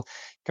people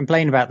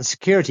complain about the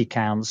Security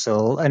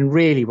Council, and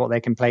really what they're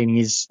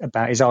complaining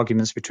about is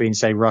arguments between,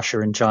 say, Russia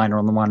and China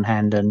on the one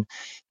hand and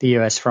the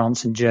US,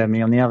 France and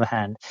Germany on the other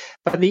hand.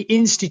 But the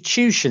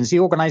institutions, the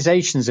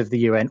organizations of the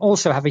UN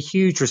also have a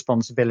huge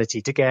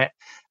responsibility to get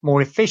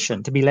more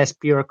efficient, to be less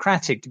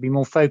bureaucratic, to be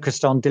more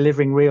focused on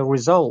delivering real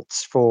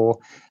results for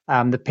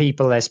the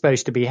people they're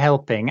supposed to be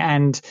helping.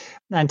 And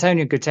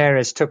Antonio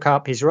Guterres took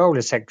up his role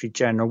as Secretary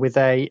General with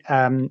a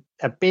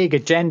big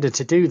agenda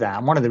to do that.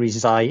 And one of the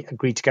reasons I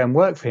agreed to go and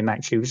work for him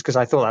actually was because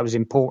I thought that was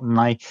important.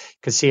 I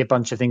could see a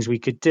bunch of things we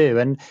could do.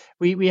 And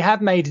we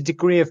have made a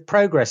degree of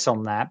progress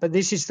on that. But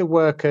this is the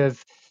work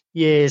of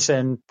years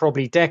and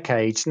probably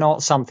decades,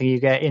 not something you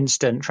get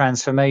instant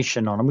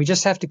transformation on. And we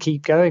just have to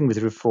keep going with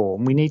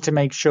reform. We need to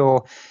make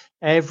sure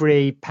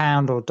every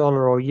pound or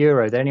dollar or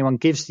euro that anyone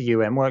gives the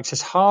UN works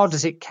as hard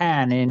as it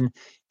can in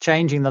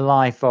changing the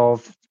life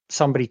of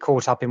somebody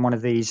caught up in one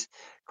of these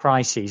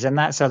crises. And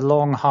that's a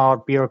long,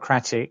 hard,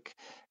 bureaucratic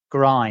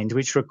grind,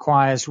 which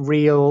requires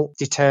real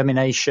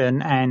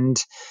determination and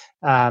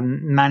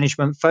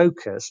management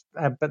focus.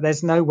 But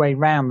there's no way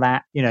around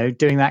that,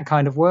 doing that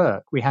kind of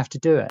work. We have to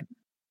do it.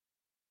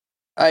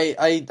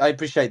 I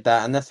appreciate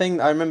that. And the thing,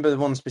 I remember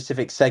one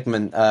specific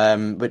segment,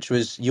 which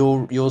was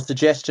your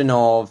suggestion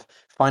of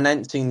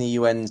financing the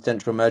UN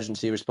Central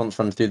Emergency Response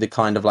Fund through the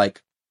kind of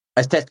like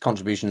assessed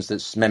contributions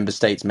that member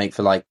states make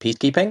for like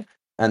peacekeeping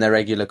and their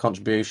regular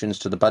contributions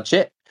to the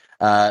budget.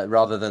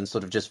 rather than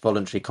sort of just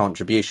voluntary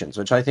contributions,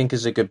 which I think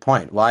is a good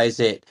point. Why is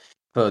it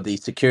for the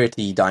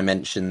security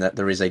dimension that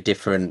there is a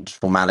different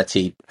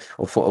formality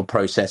or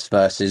process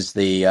versus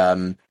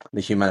the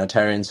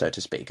humanitarian, so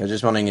to speak? I was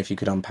just wondering if you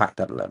could unpack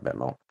that a little bit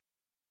more.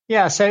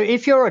 Yeah, so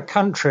if you're a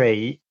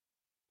country,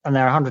 and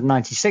there are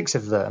 196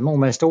 of them,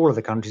 almost all of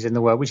the countries in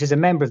the world, which is a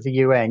member of the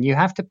UN, you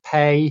have to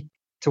pay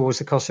towards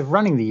the cost of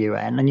running the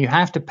UN, and you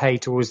have to pay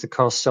towards the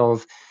costs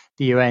of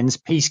the UN's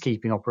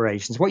peacekeeping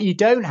operations. What you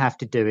don't have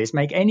to do is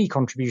make any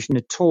contribution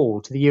at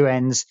all to the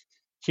UN's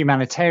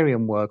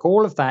humanitarian work.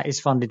 All of that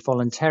is funded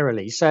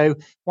voluntarily. So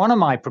one of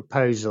my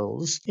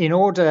proposals, in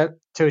order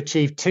to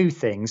achieve two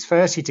things,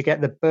 firstly, to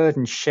get the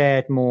burden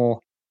shared more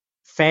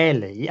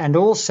fairly, and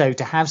also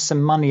to have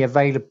some money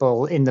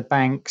available in the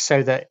bank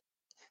so that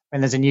when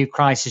there's a new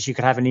crisis, you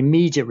could have an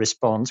immediate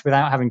response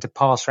without having to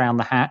pass around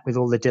the hat with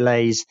all the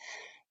delays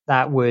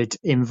that would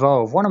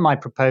involve. One of my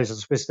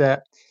proposals was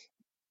that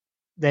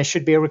there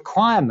should be a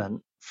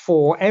requirement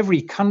for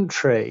every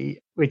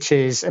country which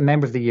is a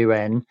member of the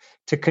UN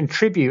to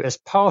contribute as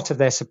part of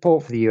their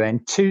support for the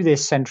UN to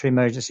this Central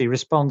Emergency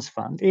Response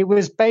Fund. It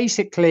was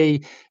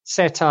basically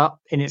set up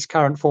in its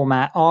current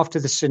format after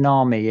the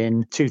tsunami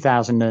in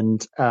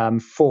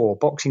 2004,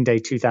 Boxing Day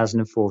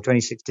 2004,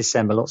 26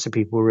 December, lots of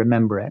people will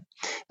remember it,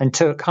 and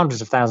took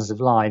hundreds of thousands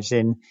of lives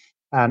in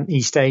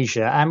East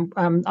Asia. And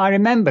I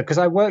remember, because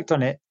I worked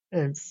on it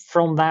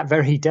from that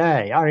very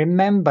day, I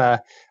remember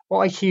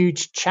what a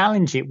huge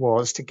challenge it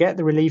was to get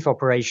the relief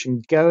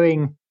operation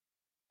going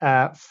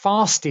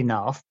fast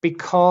enough,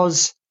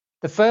 because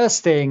the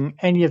first thing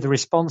any of the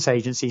response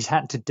agencies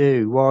had to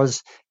do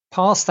was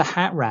pass the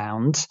hat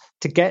round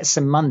to get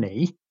some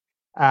money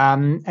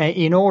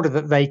in order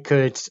that they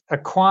could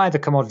acquire the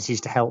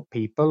commodities to help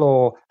people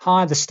or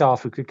hire the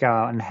staff who could go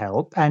out and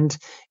help. And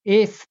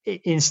if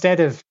instead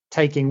of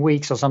taking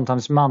weeks or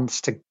sometimes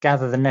months to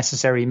gather the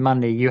necessary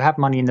money, you have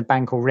money in the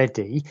bank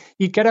already,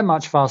 you'd get a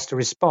much faster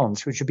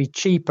response, which would be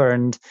cheaper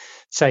and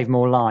save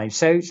more lives.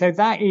 So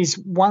that is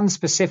one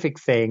specific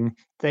thing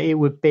that it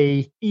would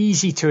be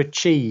easy to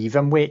achieve,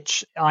 and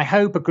which I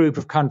hope a group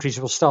of countries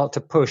will start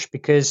to push,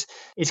 because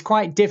it's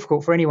quite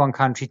difficult for any one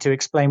country to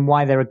explain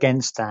why they're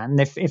against that.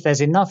 And if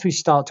there's enough who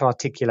start to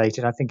articulate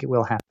it, I think it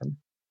will happen.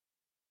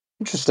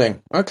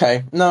 Interesting.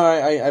 Okay. No,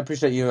 I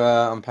appreciate you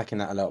unpacking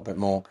that a little bit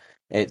more.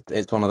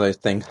 It's one of those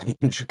things,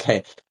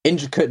 intricate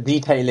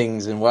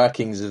detailings and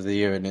workings of the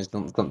UN is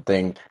not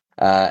something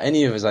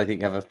any of us, I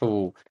think, have a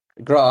full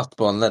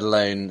grasp on, let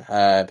alone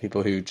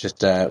people who just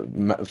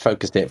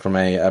focused it from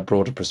a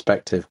broader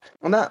perspective.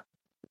 And that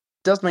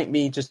does make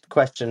me just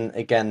question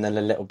again then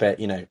a little bit,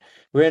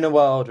 we're in a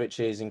world which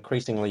is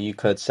increasingly, you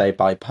could say,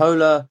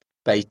 bipolar,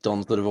 based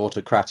on sort of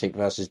autocratic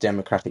versus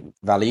democratic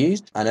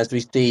values. And as we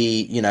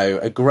see,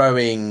 a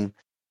growing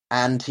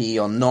anti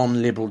or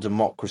non-liberal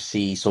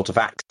democracy sort of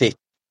axis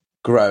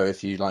grow,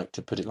 if you like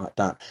to put it like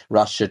that.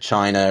 Russia,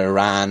 China,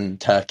 Iran,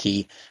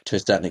 Turkey, to a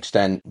certain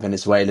extent,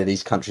 Venezuela,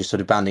 these countries sort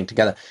of banding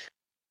together.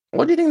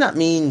 What do you think that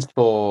means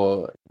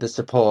for the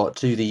support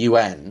to the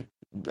UN?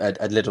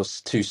 A little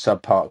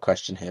two-sub-part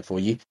question here for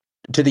you.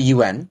 To the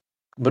UN,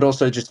 but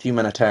also just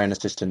humanitarian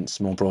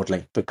assistance more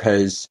broadly,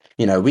 because,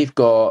 we've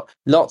got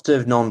lots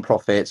of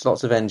non-profits,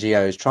 lots of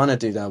NGOs trying to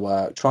do their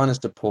work, trying to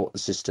support the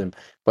system,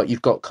 but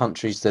you've got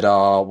countries that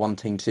are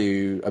wanting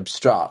to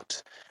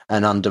obstruct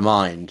and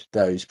undermine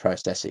those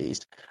processes.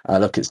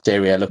 Look at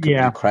Syria, look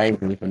at Ukraine,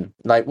 even.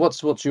 Like,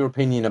 what's your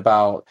opinion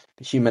about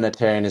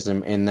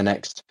humanitarianism in the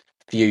next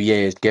few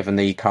years, given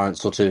the current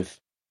sort of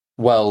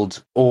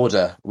world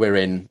order we're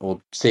in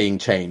or seeing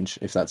change,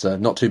 if that's a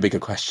not too big a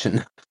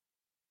question?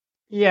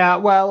 Yeah,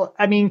 well,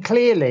 I mean,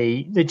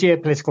 clearly the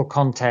geopolitical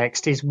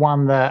context is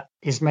one that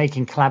is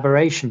making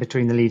collaboration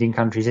between the leading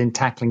countries in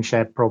tackling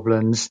shared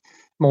problems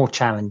more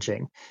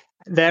challenging.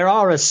 There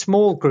are a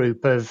small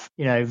group of,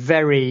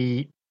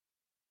 very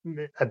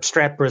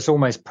obstreperous,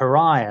 almost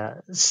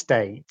pariah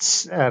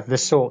states of the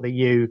sort that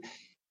you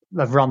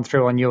have run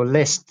through on your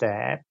list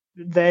there.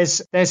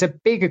 There's a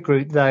bigger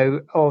group, though,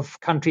 of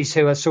countries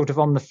who are sort of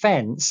on the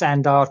fence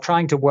and are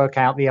trying to work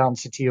out the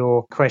answer to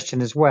your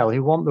question as well,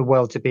 who want the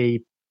world to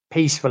be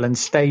peaceful and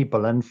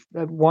stable and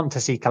want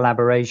to see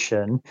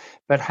collaboration,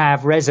 but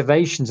have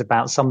reservations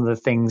about some of the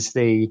things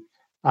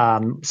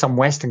some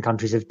Western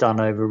countries have done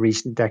over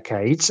recent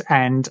decades,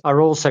 and are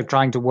also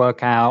trying to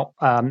work out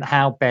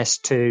how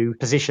best to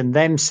position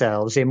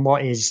themselves in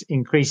what is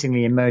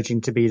increasingly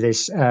emerging to be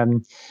this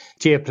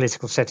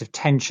geopolitical set of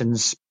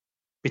tensions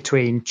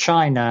between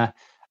China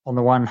on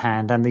the one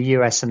hand and the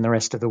US and the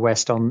rest of the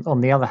West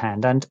on the other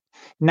hand. And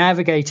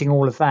navigating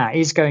all of that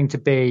is going to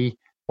be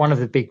one of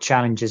the big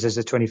challenges as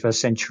the 21st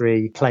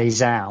century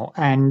plays out.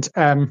 And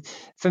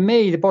for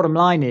me, the bottom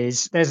line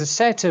is there's a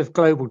set of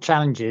global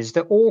challenges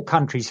that all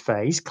countries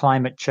face: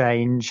 climate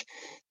change,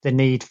 the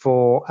need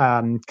for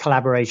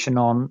collaboration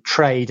on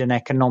trade and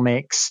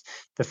economics,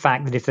 the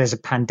fact that if there's a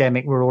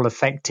pandemic, we're all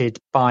affected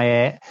by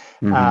it,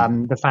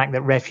 the fact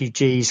that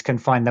refugees can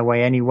find their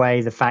way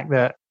anyway, the fact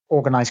that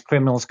organized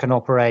criminals can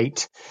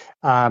operate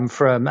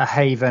from a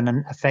haven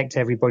and affect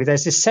everybody.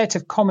 There's this set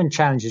of common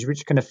challenges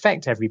which can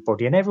affect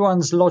everybody, and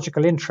everyone's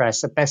logical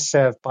interests are best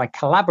served by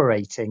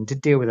collaborating to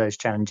deal with those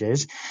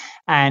challenges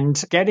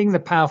and getting the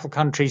powerful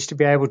countries to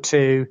be able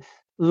to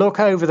look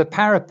over the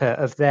parapet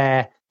of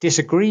their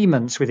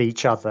disagreements with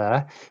each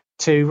other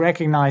to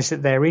recognize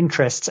that their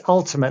interests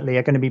ultimately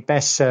are going to be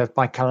best served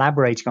by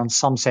collaborating on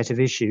some set of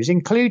issues,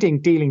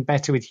 including dealing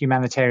better with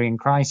humanitarian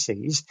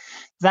crises.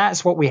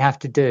 That's what we have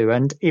to do.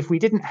 And if we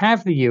didn't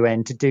have the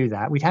UN to do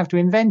that, we'd have to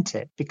invent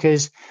it,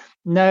 because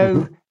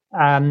no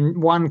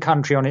one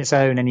country on its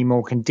own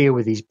anymore can deal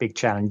with these big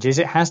challenges.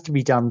 It has to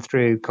be done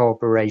through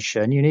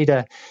cooperation. You need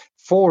a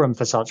forum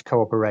for such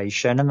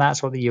cooperation, and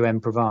that's what the UN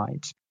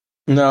provides.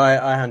 No,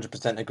 I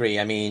 100% agree.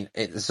 I mean,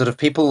 it's sort of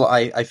people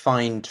I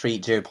find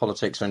treat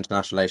geopolitics or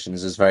international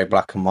relations as very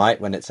black and white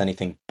when it's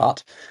anything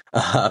but.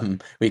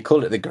 We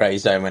call it the grey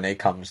zone when it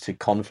comes to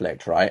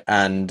conflict, right?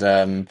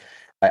 And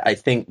I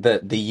think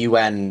that the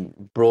UN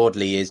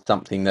broadly is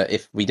something that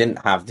if we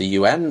didn't have the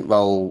UN,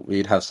 well,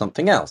 we'd have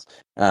something else.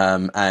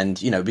 And,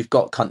 we've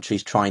got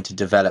countries trying to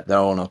develop their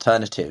own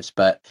alternatives,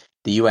 but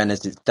the UN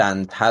as it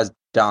stands has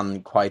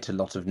done quite a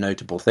lot of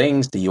notable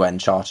things. The UN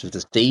Charter of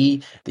the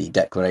Sea, the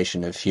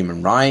Declaration of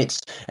Human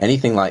Rights,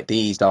 anything like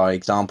these are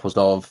examples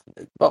of,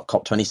 well,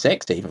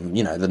 COP26 even,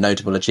 the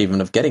notable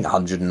achievement of getting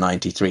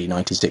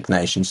 96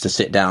 nations to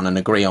sit down and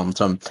agree on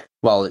some,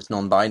 while it's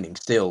non-binding,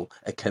 still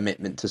a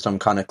commitment to some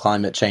kind of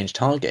climate change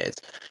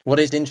targets. What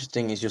is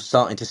interesting is you're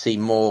starting to see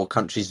more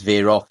countries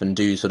veer off and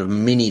do sort of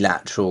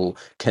minilateral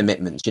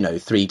commitments,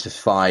 3 to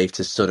 5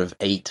 to sort of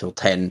 8 or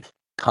 10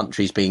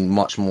 countries being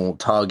much more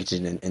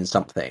targeted in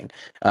something.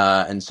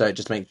 And so it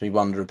just makes me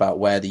wonder about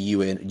where the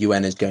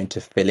UN is going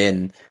to fill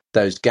in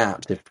those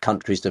gaps if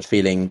countries are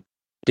feeling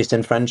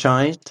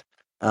disenfranchised,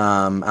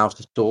 out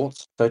of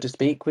sorts, so to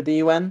speak, with the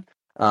UN.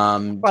 Do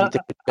you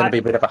think it's going to be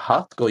a bit of a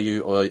husk,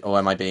 or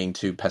am I being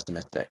too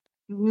pessimistic?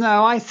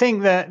 No, I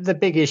think that the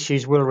big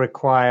issues will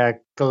require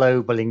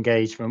global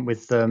engagement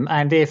with them.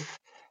 And if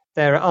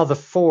there are other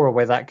fora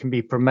where that can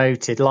be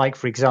promoted, like,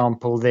 for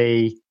example,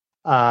 the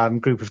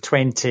group of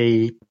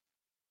 20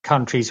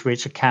 countries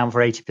which account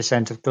for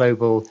 80% of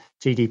global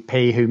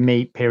GDP who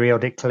meet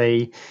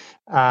periodically.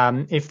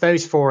 If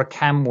those fora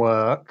can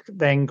work,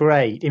 then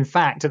great. In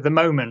fact, at the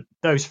moment,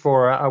 those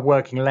fora are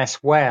working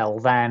less well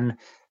than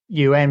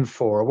UN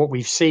fora. What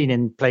we've seen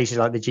in places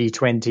like the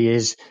G20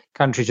 is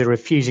countries are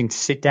refusing to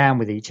sit down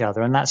with each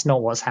other, and that's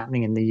not what's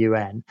happening in the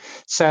UN.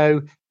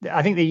 So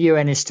I think the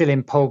UN is still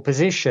in pole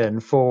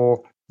position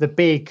for the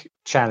big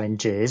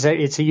challenges.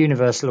 It's a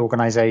universal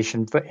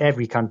organization, but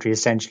every country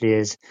essentially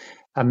is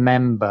a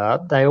member.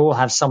 They all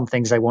have some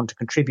things they want to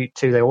contribute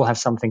to. They all have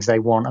some things they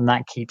want, and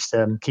that keeps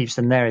them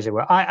there, as it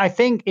were. I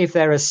think if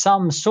there are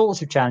some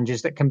sorts of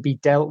challenges that can be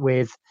dealt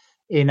with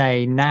in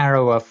a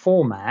narrower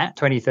format,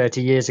 20,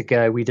 30 years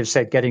ago, we'd have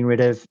said getting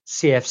rid of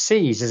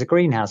CFCs as a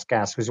greenhouse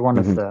gas was one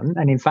of them.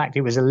 And in fact,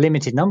 it was a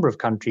limited number of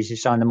countries who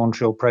signed the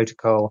Montreal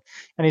Protocol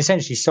and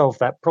essentially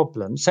solved that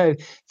problem. So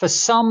for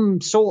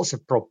some sorts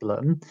of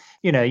problem,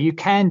 you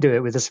can do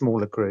it with a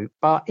smaller group.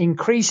 But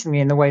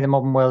increasingly in the way the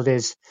modern world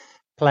is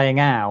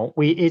playing out,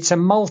 it's a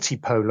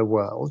multipolar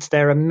world.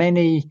 There are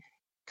many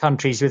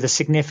countries with a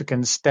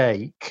significant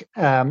stake,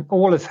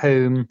 all of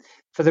whom,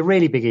 for the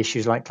really big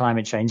issues like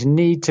climate change,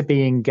 need to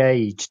be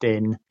engaged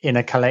in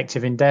a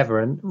collective endeavour.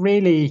 And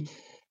really,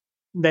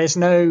 there's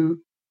no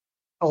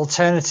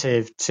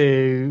alternative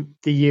to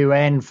the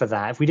UN for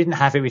that. If we didn't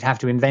have it, we'd have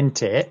to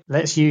invent it.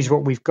 Let's use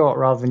what we've got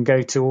rather than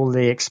go to all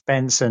the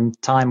expense and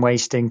time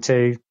wasting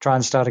to try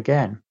and start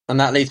again. And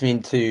that leads me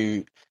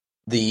into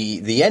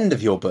the end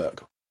of your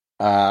book,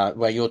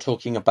 where you're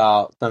talking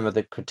about some of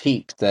the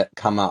critiques that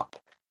come up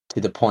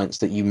to the points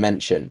that you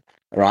mention,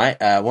 right?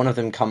 One of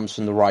them comes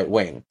from the right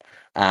wing.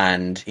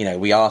 And,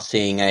 we are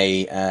seeing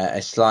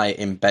a slight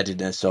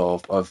embeddedness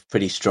of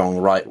pretty strong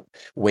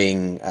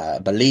right-wing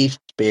beliefs,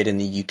 be it in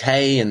the UK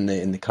and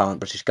in the current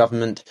British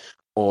government,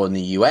 or in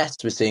the US.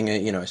 We're seeing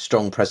a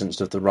strong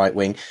presence of the right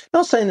wing.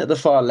 Not saying that the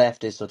far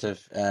left is sort of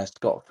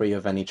scot-free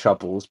of any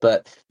troubles,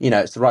 but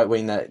it's the right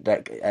wing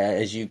that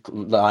as you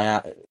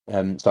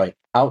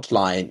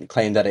outline,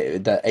 claim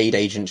that aid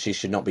agencies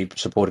should not be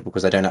supported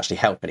because they don't actually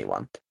help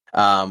anyone.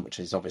 Which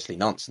is obviously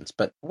nonsense.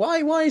 But why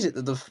is it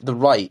that the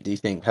right, do you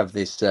think, have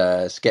this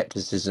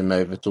skepticism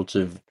over sort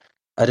of,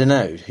 I don't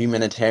know,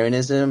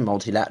 humanitarianism,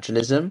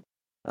 multilateralism,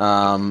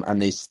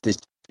 and this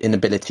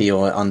inability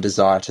or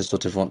undesire to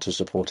sort of want to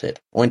support it,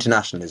 or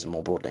internationalism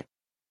more broadly?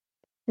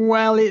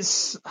 Well,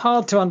 it's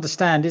hard to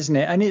understand, isn't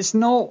it? And it's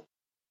not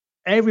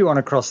everyone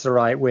across the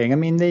right wing. I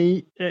mean,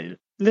 the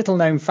little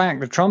known fact,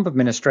 the Trump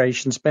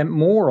administration spent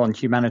more on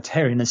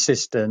humanitarian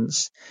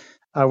assistance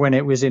when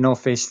it was in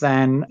office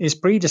than its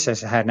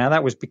predecessor had. Now,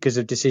 that was because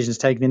of decisions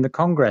taken in the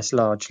Congress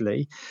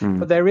largely.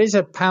 But there is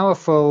a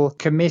powerful,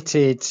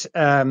 committed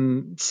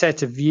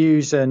set of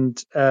views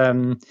and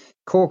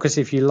caucus,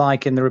 if you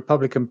like, in the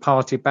Republican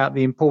Party about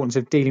the importance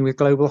of dealing with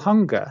global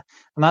hunger.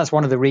 And that's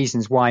one of the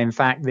reasons why, in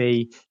fact,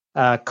 the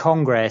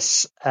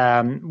Congress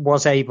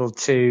was able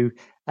to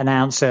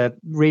announce a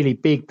really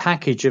big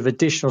package of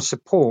additional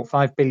support,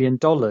 $5 billion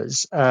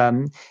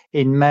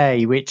in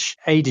May, which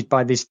aided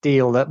by this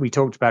deal that we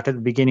talked about at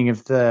the beginning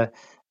of the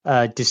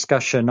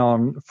discussion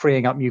on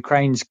freeing up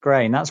Ukraine's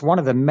grain. That's one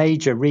of the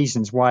major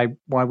reasons why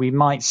we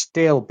might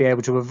still be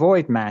able to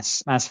avoid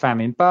mass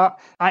famine. But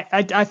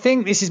I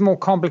think this is more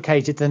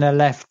complicated than a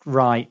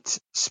left-right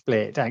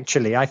split,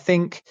 actually. I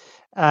think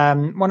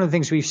one of the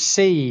things we've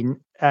seen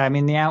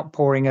in the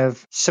outpouring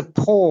of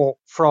support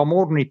from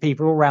ordinary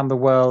people all around the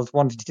world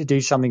wanting to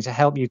do something to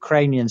help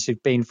Ukrainians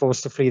who've been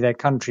forced to flee their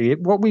country,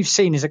 what we've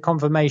seen is a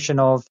confirmation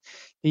of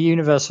the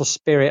universal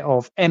spirit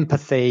of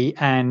empathy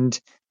and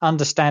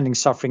understanding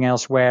suffering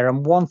elsewhere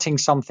and wanting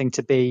something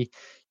to be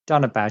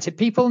done about it.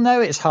 People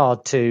know it's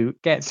hard to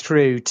get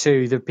through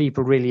to the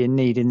people really in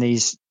need in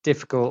these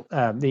difficult,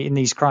 in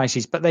these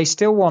crises, but they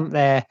still want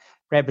their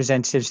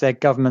representatives, their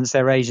governments,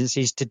 their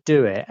agencies to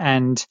do it.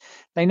 And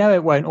they know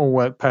it won't all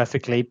work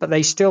perfectly, but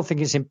they still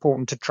think it's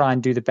important to try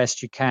and do the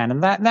best you can.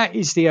 And that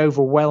is the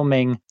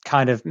overwhelming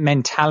kind of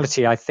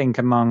mentality, I think,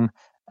 among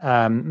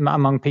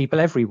people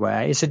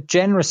everywhere. It's a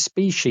generous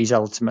species,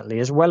 ultimately,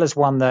 as well as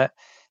one that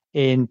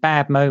in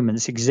bad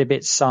moments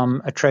exhibits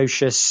some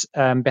atrocious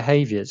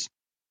behaviours.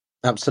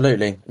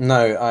 Absolutely.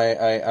 No,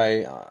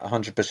 I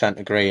 100%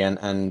 agree.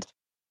 And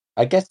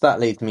I guess that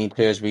leads me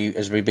to, as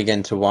we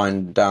begin to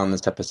wind down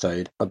this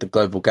episode of the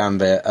Global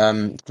Gambit.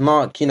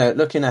 Mark,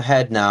 looking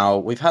ahead now,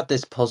 we've had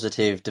this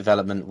positive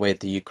development with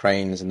the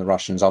Ukrainians and the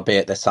Russians,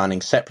 albeit they're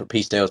signing separate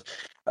peace deals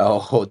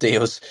or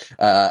deals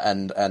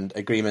and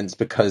agreements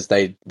because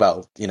they,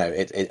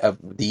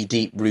 the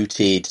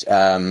deep-rooted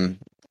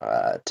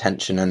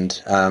tension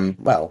and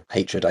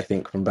hatred, I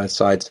think, from both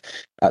sides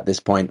at this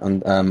point,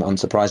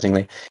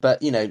 unsurprisingly.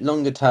 But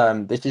longer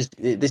term, this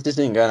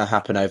isn't going to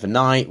happen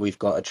overnight. We've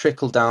got a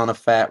trickle down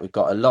effect. We've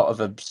got a lot of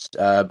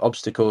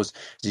obstacles.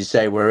 As you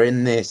say, we're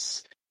in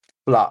this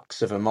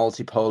flux of a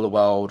multipolar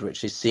world,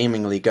 which is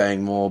seemingly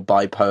going more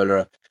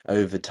bipolar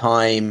over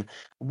time.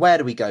 Where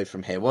do we go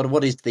from here?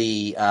 What is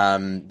the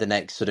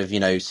next sort of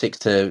 6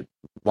 to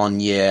 1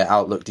 year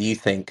outlook, do you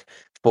think,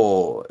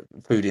 for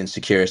food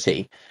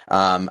insecurity?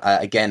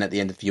 Again, at the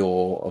end of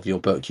your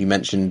book, you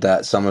mentioned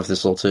that some of the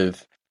sort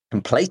of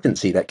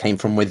complacency that came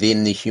from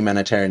within the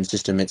humanitarian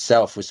system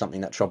itself was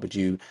something that troubled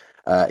you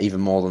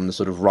even more than the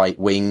sort of right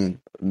wing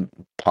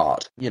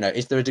part.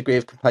 Is there a degree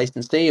of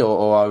complacency,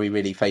 or are we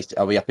really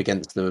are we up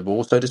against the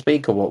wall, so to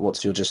speak, or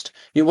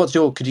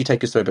could you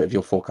take us through a bit of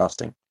your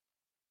forecasting?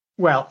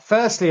 Well,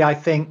 firstly, I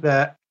think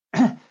that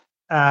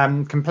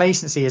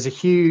complacency is a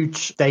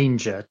huge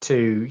danger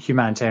to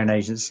humanitarian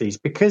agencies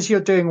because you're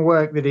doing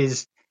work that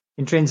is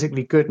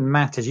intrinsically good and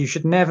matters. You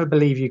should never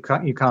believe you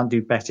can't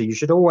do better. You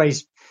should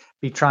always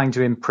be trying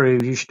to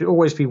improve. You should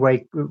always be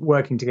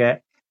working to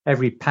get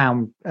every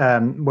pound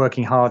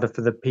working harder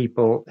for the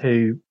people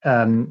who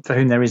for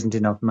whom there isn't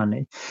enough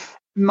money.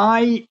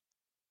 My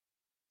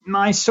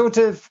sort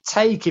of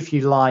take, if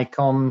you like,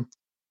 on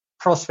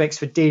prospects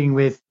for dealing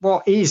with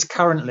what is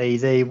currently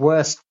the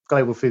worst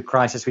global food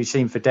crisis we've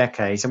seen for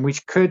decades and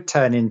which could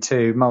turn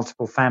into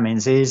multiple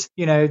famines is,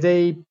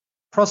 the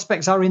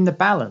prospects are in the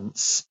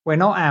balance. We're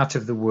not out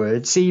of the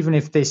woods, even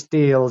if this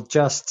deal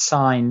just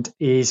signed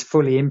is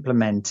fully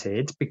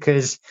implemented,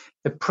 because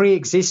the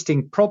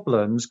pre-existing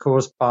problems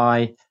caused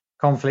by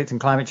conflict and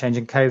climate change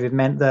and COVID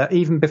meant that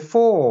even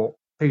before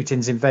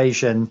Putin's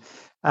invasion,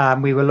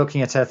 we were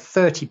looking at a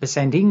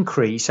 30%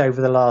 increase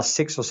over the last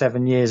 6 or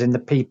 7 years in the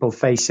people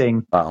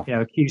facing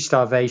acute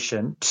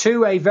starvation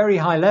to a very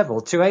high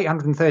level, to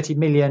 830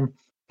 million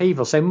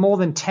people. So more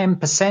than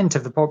 10%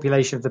 of the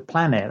population of the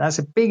planet. That's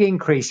a big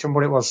increase from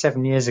what it was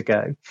 7 years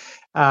ago,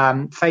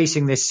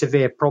 facing this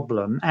severe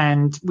problem.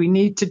 And we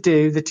need to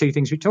do the two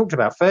things we talked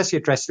about. Firstly,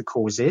 address the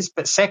causes,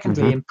 but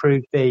secondly,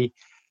 improve the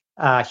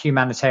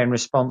humanitarian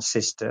response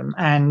system.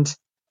 And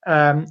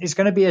it's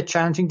going to be a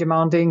challenging,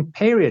 demanding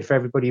period for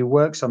everybody who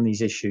works on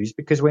these issues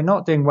because we're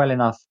not doing well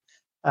enough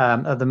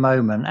at the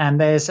moment. And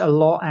there's a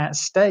lot at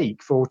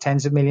stake for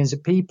tens of millions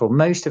of people,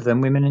 most of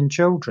them women and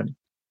children.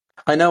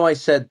 I know I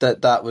said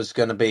that was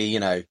going to be,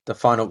 the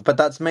final, but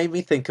that's made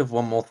me think of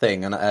one more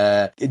thing,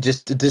 and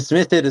just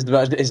dismiss it as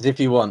much as if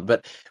you want.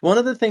 But one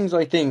of the things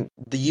I think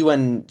the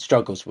UN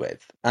struggles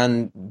with,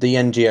 and the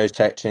NGO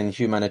sector and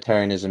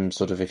humanitarianism,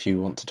 sort of, if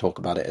you want to talk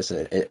about it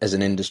as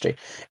an industry,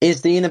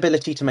 is the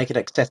inability to make it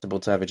accessible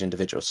to average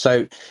individuals.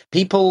 So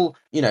people,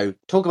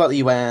 talk about the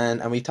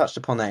UN, and we touched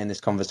upon that in this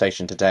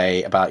conversation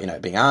today about,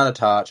 being out of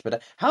touch.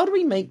 But how do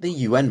we make the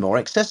UN more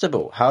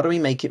accessible? How do we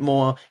make it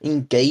more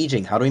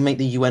engaging? How do we make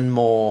the UN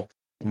more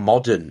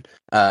modern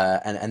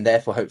and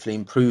therefore hopefully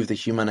improve the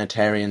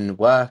humanitarian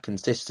work and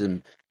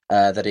system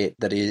that it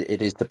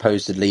is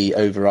supposedly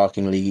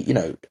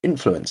overarchingly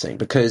influencing?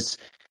 Because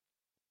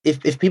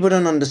if people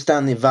don't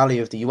understand the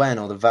value of the UN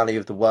or the value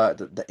of the work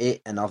that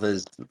it and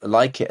others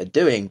like it are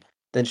doing,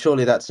 then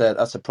surely that's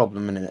a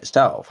problem in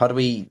itself. How do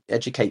we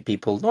educate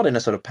people, not in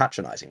a sort of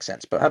patronizing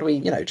sense, but how do we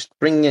just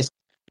bring this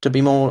to be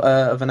more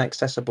of an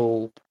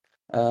accessible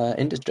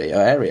industry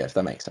or area, if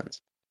that makes sense?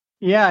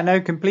 Yeah, no,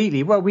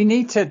 completely. Well, we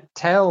need to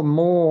tell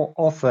more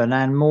often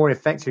and more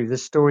effectively the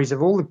stories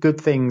of all the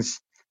good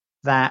things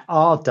that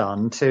are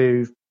done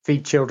to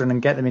feed children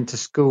and get them into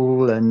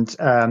school and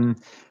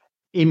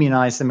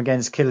immunize them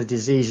against killer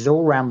diseases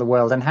all around the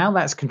world, and how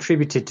that's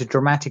contributed to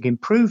dramatic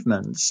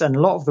improvements. And a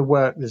lot of the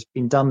work that's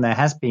been done there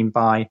has been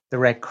by the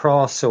Red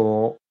Cross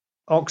or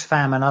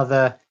Oxfam and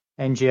other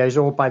NGOs,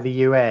 or by the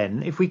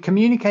UN. If we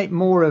communicate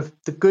more of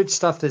the good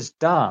stuff that's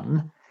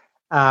done,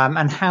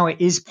 and how it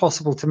is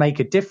possible to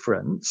make a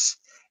difference,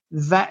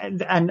 that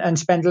and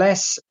spend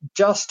less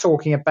just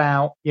talking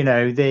about,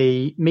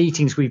 the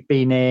meetings we've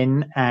been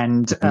in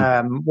and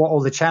what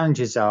all the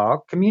challenges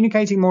are,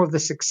 communicating more of the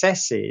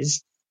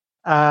successes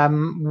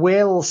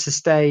will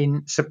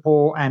sustain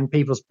support and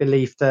people's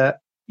belief that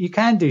you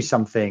can do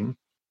something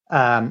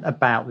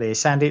about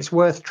this, and it's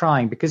worth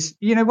trying. Because,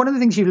 one of the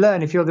things you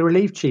learn if you're the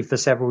relief chief for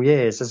several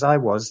years, as I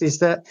was, is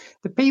that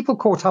the people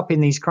caught up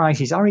in these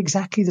crises are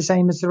exactly the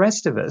same as the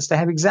rest of us. They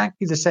have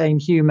exactly the same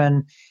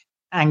human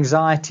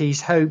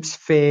anxieties, hopes,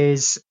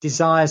 fears,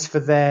 desires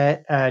for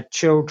their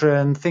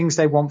children, things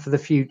they want for the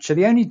future.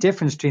 The only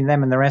difference between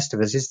them and the rest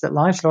of us is that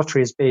Life's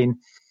Lottery has been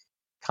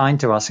kind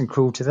to us and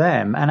cruel to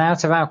them. And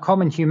out of our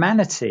common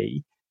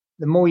humanity,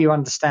 the more you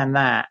understand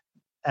that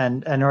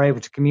and are able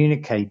to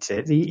communicate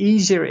it, the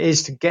easier it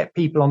is to get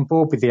people on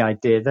board with the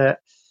idea that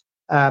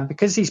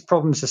because these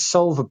problems are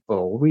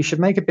solvable, we should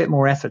make a bit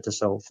more effort to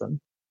solve them.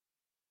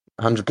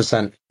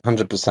 100%,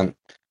 100%.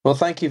 Well,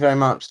 thank you very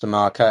much, Sir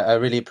Mark. I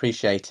really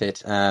appreciate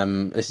it.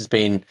 This has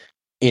been,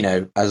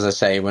 as I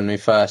say, when we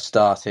first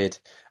started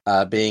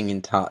being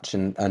in touch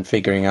and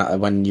figuring out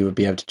when you would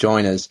be able to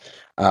join us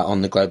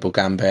on the Global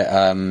Gambit,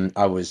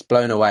 I was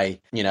blown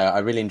away. I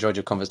really enjoyed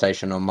your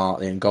conversation on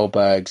Martin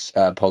Goldberg's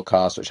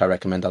podcast, which I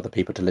recommend other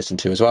people to listen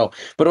to as well,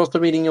 but also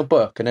reading your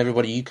book. And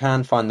everybody, you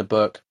can find the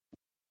book.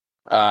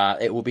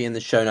 It will be in the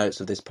show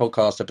notes of this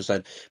podcast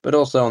episode, but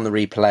also on the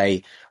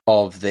replay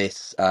of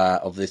this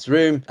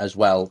room as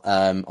well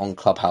on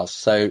Clubhouse.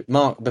 So,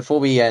 Mark, before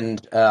we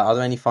end, are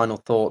there any final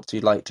thoughts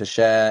you'd like to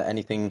share?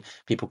 Anything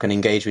people can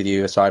engage with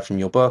you aside from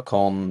your book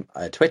on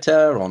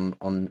Twitter, on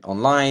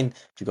online?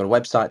 If you've got a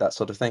website, that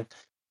sort of thing.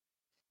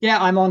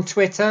 Yeah, I'm on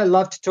Twitter.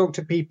 Love to talk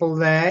to people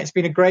there. It's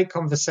been a great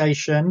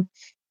conversation.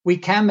 We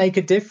can make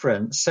a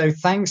difference. So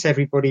thanks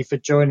everybody for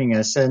joining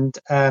us, and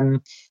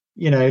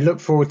look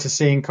forward to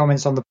seeing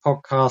comments on the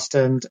podcast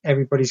and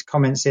everybody's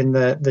comments in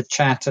the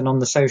chat and on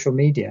the social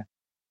media.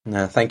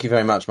 No, thank you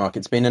very much, Mark.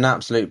 It's been an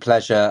absolute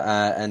pleasure.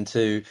 And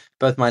to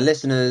both my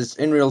listeners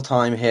in real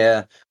time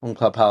here on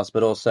Clubhouse,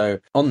 but also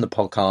on the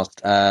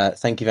podcast,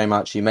 thank you very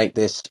much. You make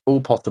this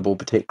all possible,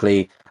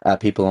 particularly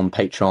people on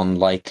Patreon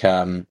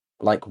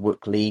like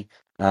Wook Lee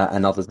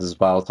and others as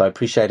well. So I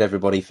appreciate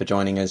everybody for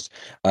joining us.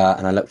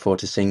 And I look forward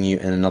to seeing you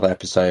in another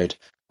episode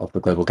of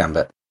the Global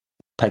Gambit.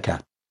 Take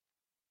care.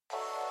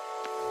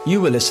 You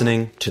were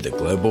listening to the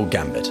Global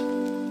Gambit.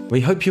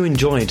 We hope you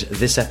enjoyed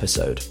this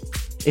episode.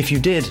 If you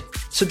did,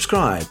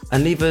 subscribe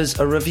and leave us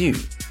a review.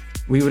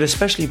 We would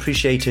especially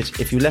appreciate it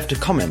if you left a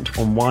comment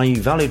on why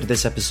you valued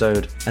this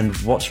episode and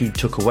what you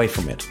took away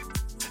from it.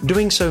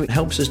 Doing so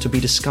helps us to be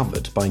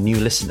discovered by new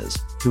listeners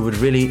who would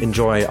really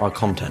enjoy our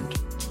content.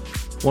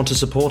 Want to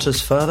support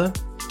us further?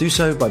 Do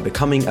so by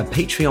becoming a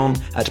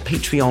Patreon at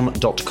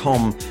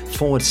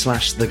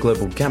patreon.com/The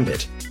Global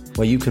Gambit,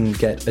 where you can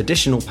get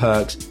additional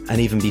perks and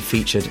even be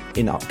featured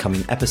in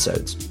upcoming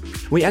episodes.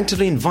 We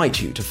actively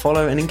invite you to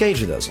follow and engage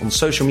with us on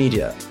social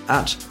media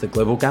at The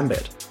Global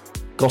Gambit.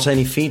 Got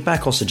any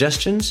feedback or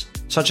suggestions,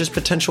 such as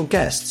potential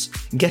guests?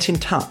 Get in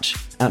touch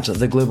at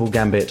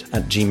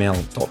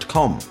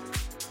theglobalgambit@gmail.com.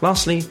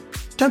 Lastly,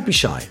 don't be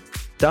shy.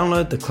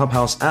 Download the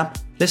Clubhouse app,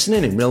 listen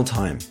in real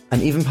time,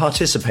 and even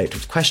participate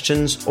with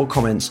questions or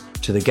comments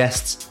to the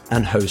guests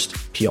and host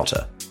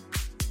Piotr.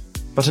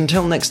 But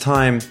until next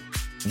time,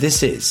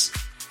 this is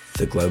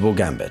The Global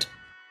Gambit.